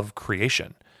material of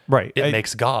creation. Right. It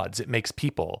makes gods. It makes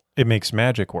people. It makes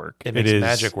magic work. It makes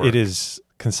magic work. It is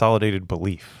consolidated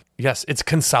belief. Yes, it's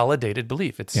consolidated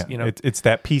belief. It's it's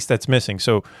that piece that's missing.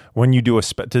 So when you do a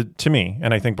spell, to me,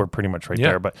 and I think we're pretty much right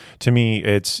there, but to me,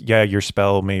 it's your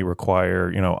spell may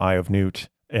require Eye of Newt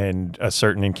and a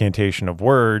certain incantation of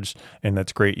words, and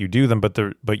that's great. You do them,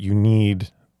 but you need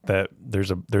that. There's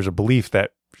a belief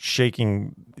that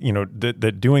shaking,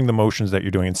 that doing the motions that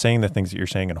you're doing and saying the things that you're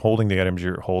saying and holding the items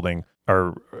you're holding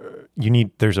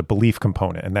there's a belief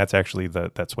component, and that's actually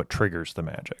that's what triggers the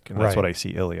magic, and that's what I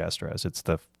see Iliaster as. It's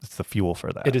the fuel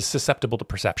for that. It is susceptible to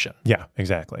perception. Yeah,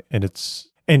 exactly.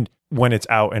 And when it's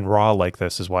out and raw like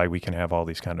this is why we can have all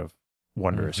these kind of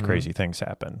wondrous, crazy things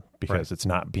happen, because it's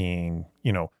not being,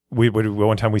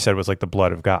 one time we said it was like the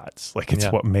blood of gods. Like it's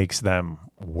what makes them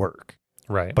work.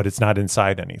 Right. But it's not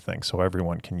inside anything, so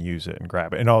everyone can use it and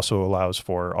grab it. And also allows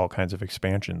for all kinds of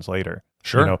expansions later.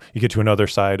 Sure. You get to another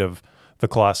side of the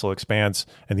Colossal Expanse,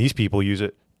 and these people use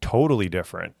it totally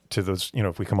different to those,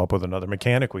 if we come up with another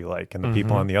mechanic we like, and the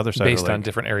people on the other side based are like, on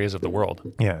different areas of the world.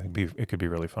 Yeah, it could be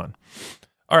really fun.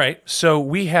 All right, so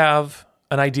we have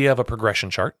an idea of a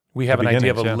progression chart. We have an idea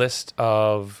of a list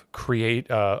of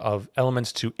of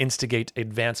elements to instigate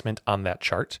advancement on that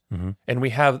chart. And we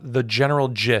have the general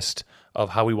gist of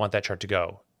how we want that chart to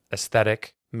go.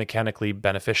 Aesthetic, mechanically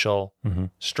beneficial,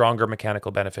 stronger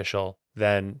mechanical beneficial,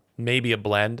 then maybe a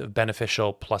blend of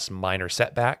beneficial plus minor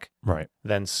setback. Right.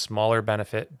 Then smaller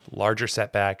benefit, larger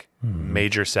setback,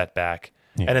 major setback.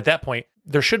 Yeah. And at that point,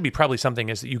 there should be probably something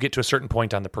is that you get to a certain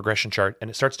point on the progression chart and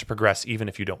it starts to progress even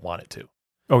if you don't want it to.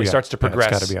 It starts to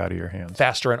progress. It's got to be out of your hands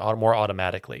faster and more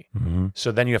automatically.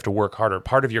 So then you have to work harder.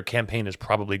 Part of your campaign is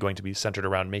probably going to be centered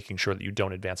around making sure that you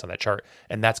don't advance on that chart,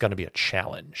 and that's going to be a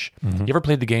challenge. You ever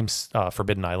played the game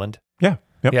Forbidden Island? Yeah.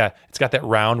 Yep. Yeah. It's got that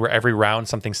round where every round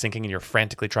something's sinking and you're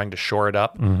frantically trying to shore it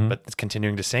up, but it's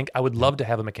continuing to sink. I would love to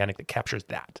have a mechanic that captures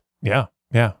that. Yeah.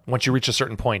 Yeah. Once you reach a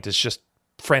certain point, it's just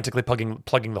frantically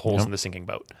plugging the holes in the sinking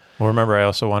boat. Well, remember, I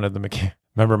also wanted the mechanic.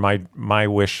 Remember, my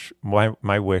wish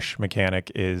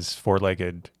mechanic is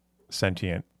four-legged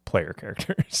sentient player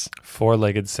characters.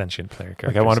 Four-legged sentient player characters.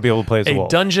 Like I want to be able to play as a wolf.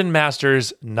 Dungeon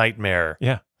master's nightmare.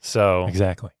 Yeah. So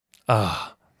exactly.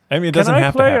 I mean, it doesn't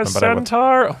have to happen. Can I play a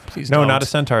centaur? Oh, please no, don't. not a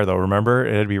centaur though. Remember,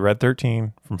 it'd be Red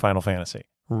 13 from Final Fantasy.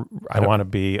 I want to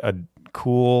be a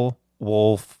cool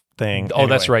wolf thing. Oh,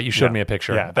 anyway, that's right. You showed me a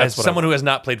picture. Yeah, as someone who has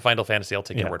not played Final Fantasy, I'll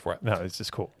take your word for it. No, it's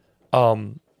just cool.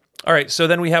 All right, so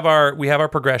then we have our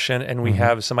progression, and we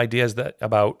have some ideas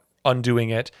about undoing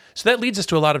it. So that leads us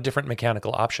to a lot of different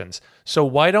mechanical options. So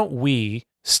why don't we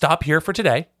stop here for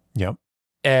today? Yep.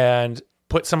 And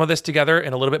put some of this together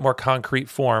in a little bit more concrete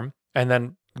form, and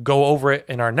then go over it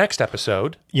in our next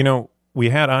episode. We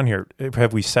had on here,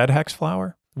 have we said hex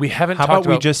flower? We haven't How talked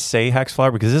about we just say hex flower?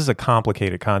 Because this is a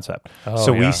complicated concept.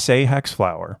 We say hex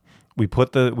flower. We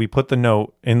put the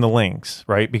note in the links,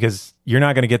 right? Because you're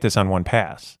not going to get this on one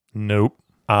pass. Nope.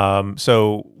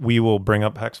 So we will bring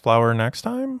up hex flower next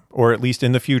time, or at least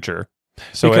in the future.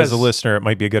 So as a listener, it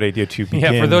might be a good idea to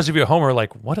begin. Yeah, for those of you at home who are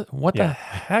like, what the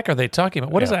heck are they talking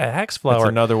about? What is a hex flower? It's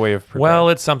another way of progressing. Well,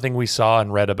 it's something we saw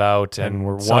and read about, and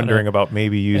we're wondering about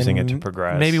maybe using it to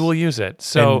progress. Maybe we'll use it.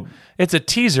 So it's a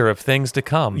teaser of things to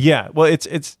come. Yeah, well, it's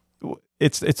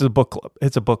a book club.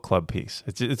 It's a book club piece.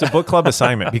 It's a book club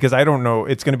assignment, because I don't know.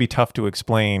 It's going to be tough to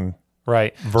explain.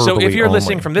 Right. So if you're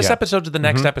listening from this episode to the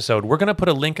next episode, we're going to put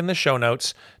a link in the show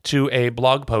notes to a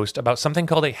blog post about something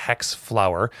called a hex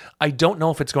flower. I don't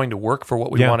know if it's going to work for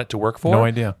what we want it to work for. No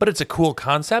idea. But it's a cool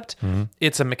concept.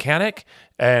 It's a mechanic,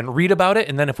 and read about it.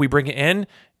 And then if we bring it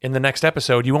in the next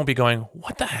episode, you won't be going,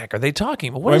 what the heck are they talking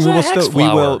about? What is a hex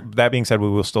flower? That being said, we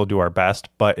will still do our best.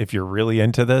 But if you're really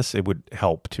into this, it would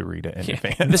help to read it in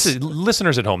advance. This is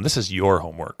listeners at home. This is your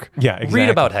homework. Yeah, exactly. Read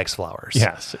about hex flowers.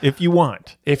 Yes, if you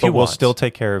want. We'll still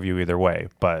take care of you either way.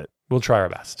 But we'll try our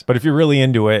best. But if you're really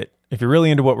into it, if you're really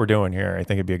into what we're doing here, I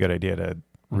think it'd be a good idea to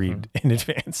read in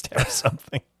advance to have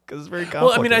something. Because it's very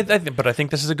complicated. Well, I mean, but I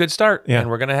think this is a good start. Yeah. And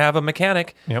we're going to have a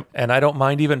mechanic. Yep. And I don't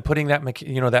mind even putting that,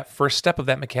 that first step of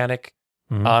that mechanic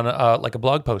on like a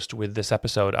blog post with this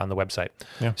episode on the website.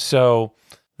 Yeah. So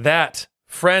that,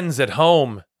 friends at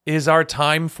home, is our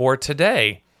time for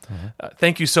today.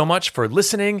 Thank you so much for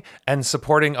listening and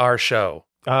supporting our show.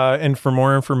 And for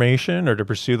more information or to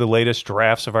pursue the latest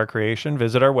drafts of our creation,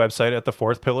 visit our website at the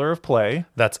Fourth Pillar of Play.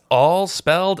 That's all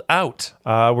spelled out.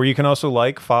 Where you can also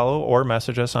follow, or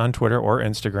message us on Twitter or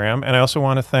Instagram. And I also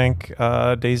want to thank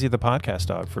Daisy the podcast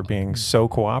dog for being so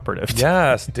cooperative.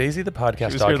 Yes, Daisy the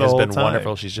podcast dog has been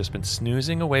wonderful. She's just been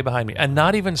snoozing away behind me and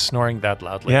not even snoring that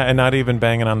loudly. Yeah, and not even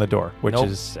banging on the door, which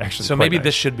is actually so quite maybe nice.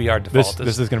 This should be our default.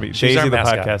 This is going to be Daisy the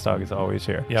podcast dog is always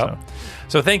here. Yep.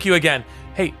 So thank you again.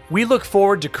 Hey, we look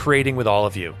forward to creating with all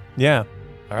of you. Yeah.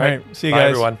 All right. See you Bye, guys.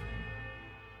 everyone.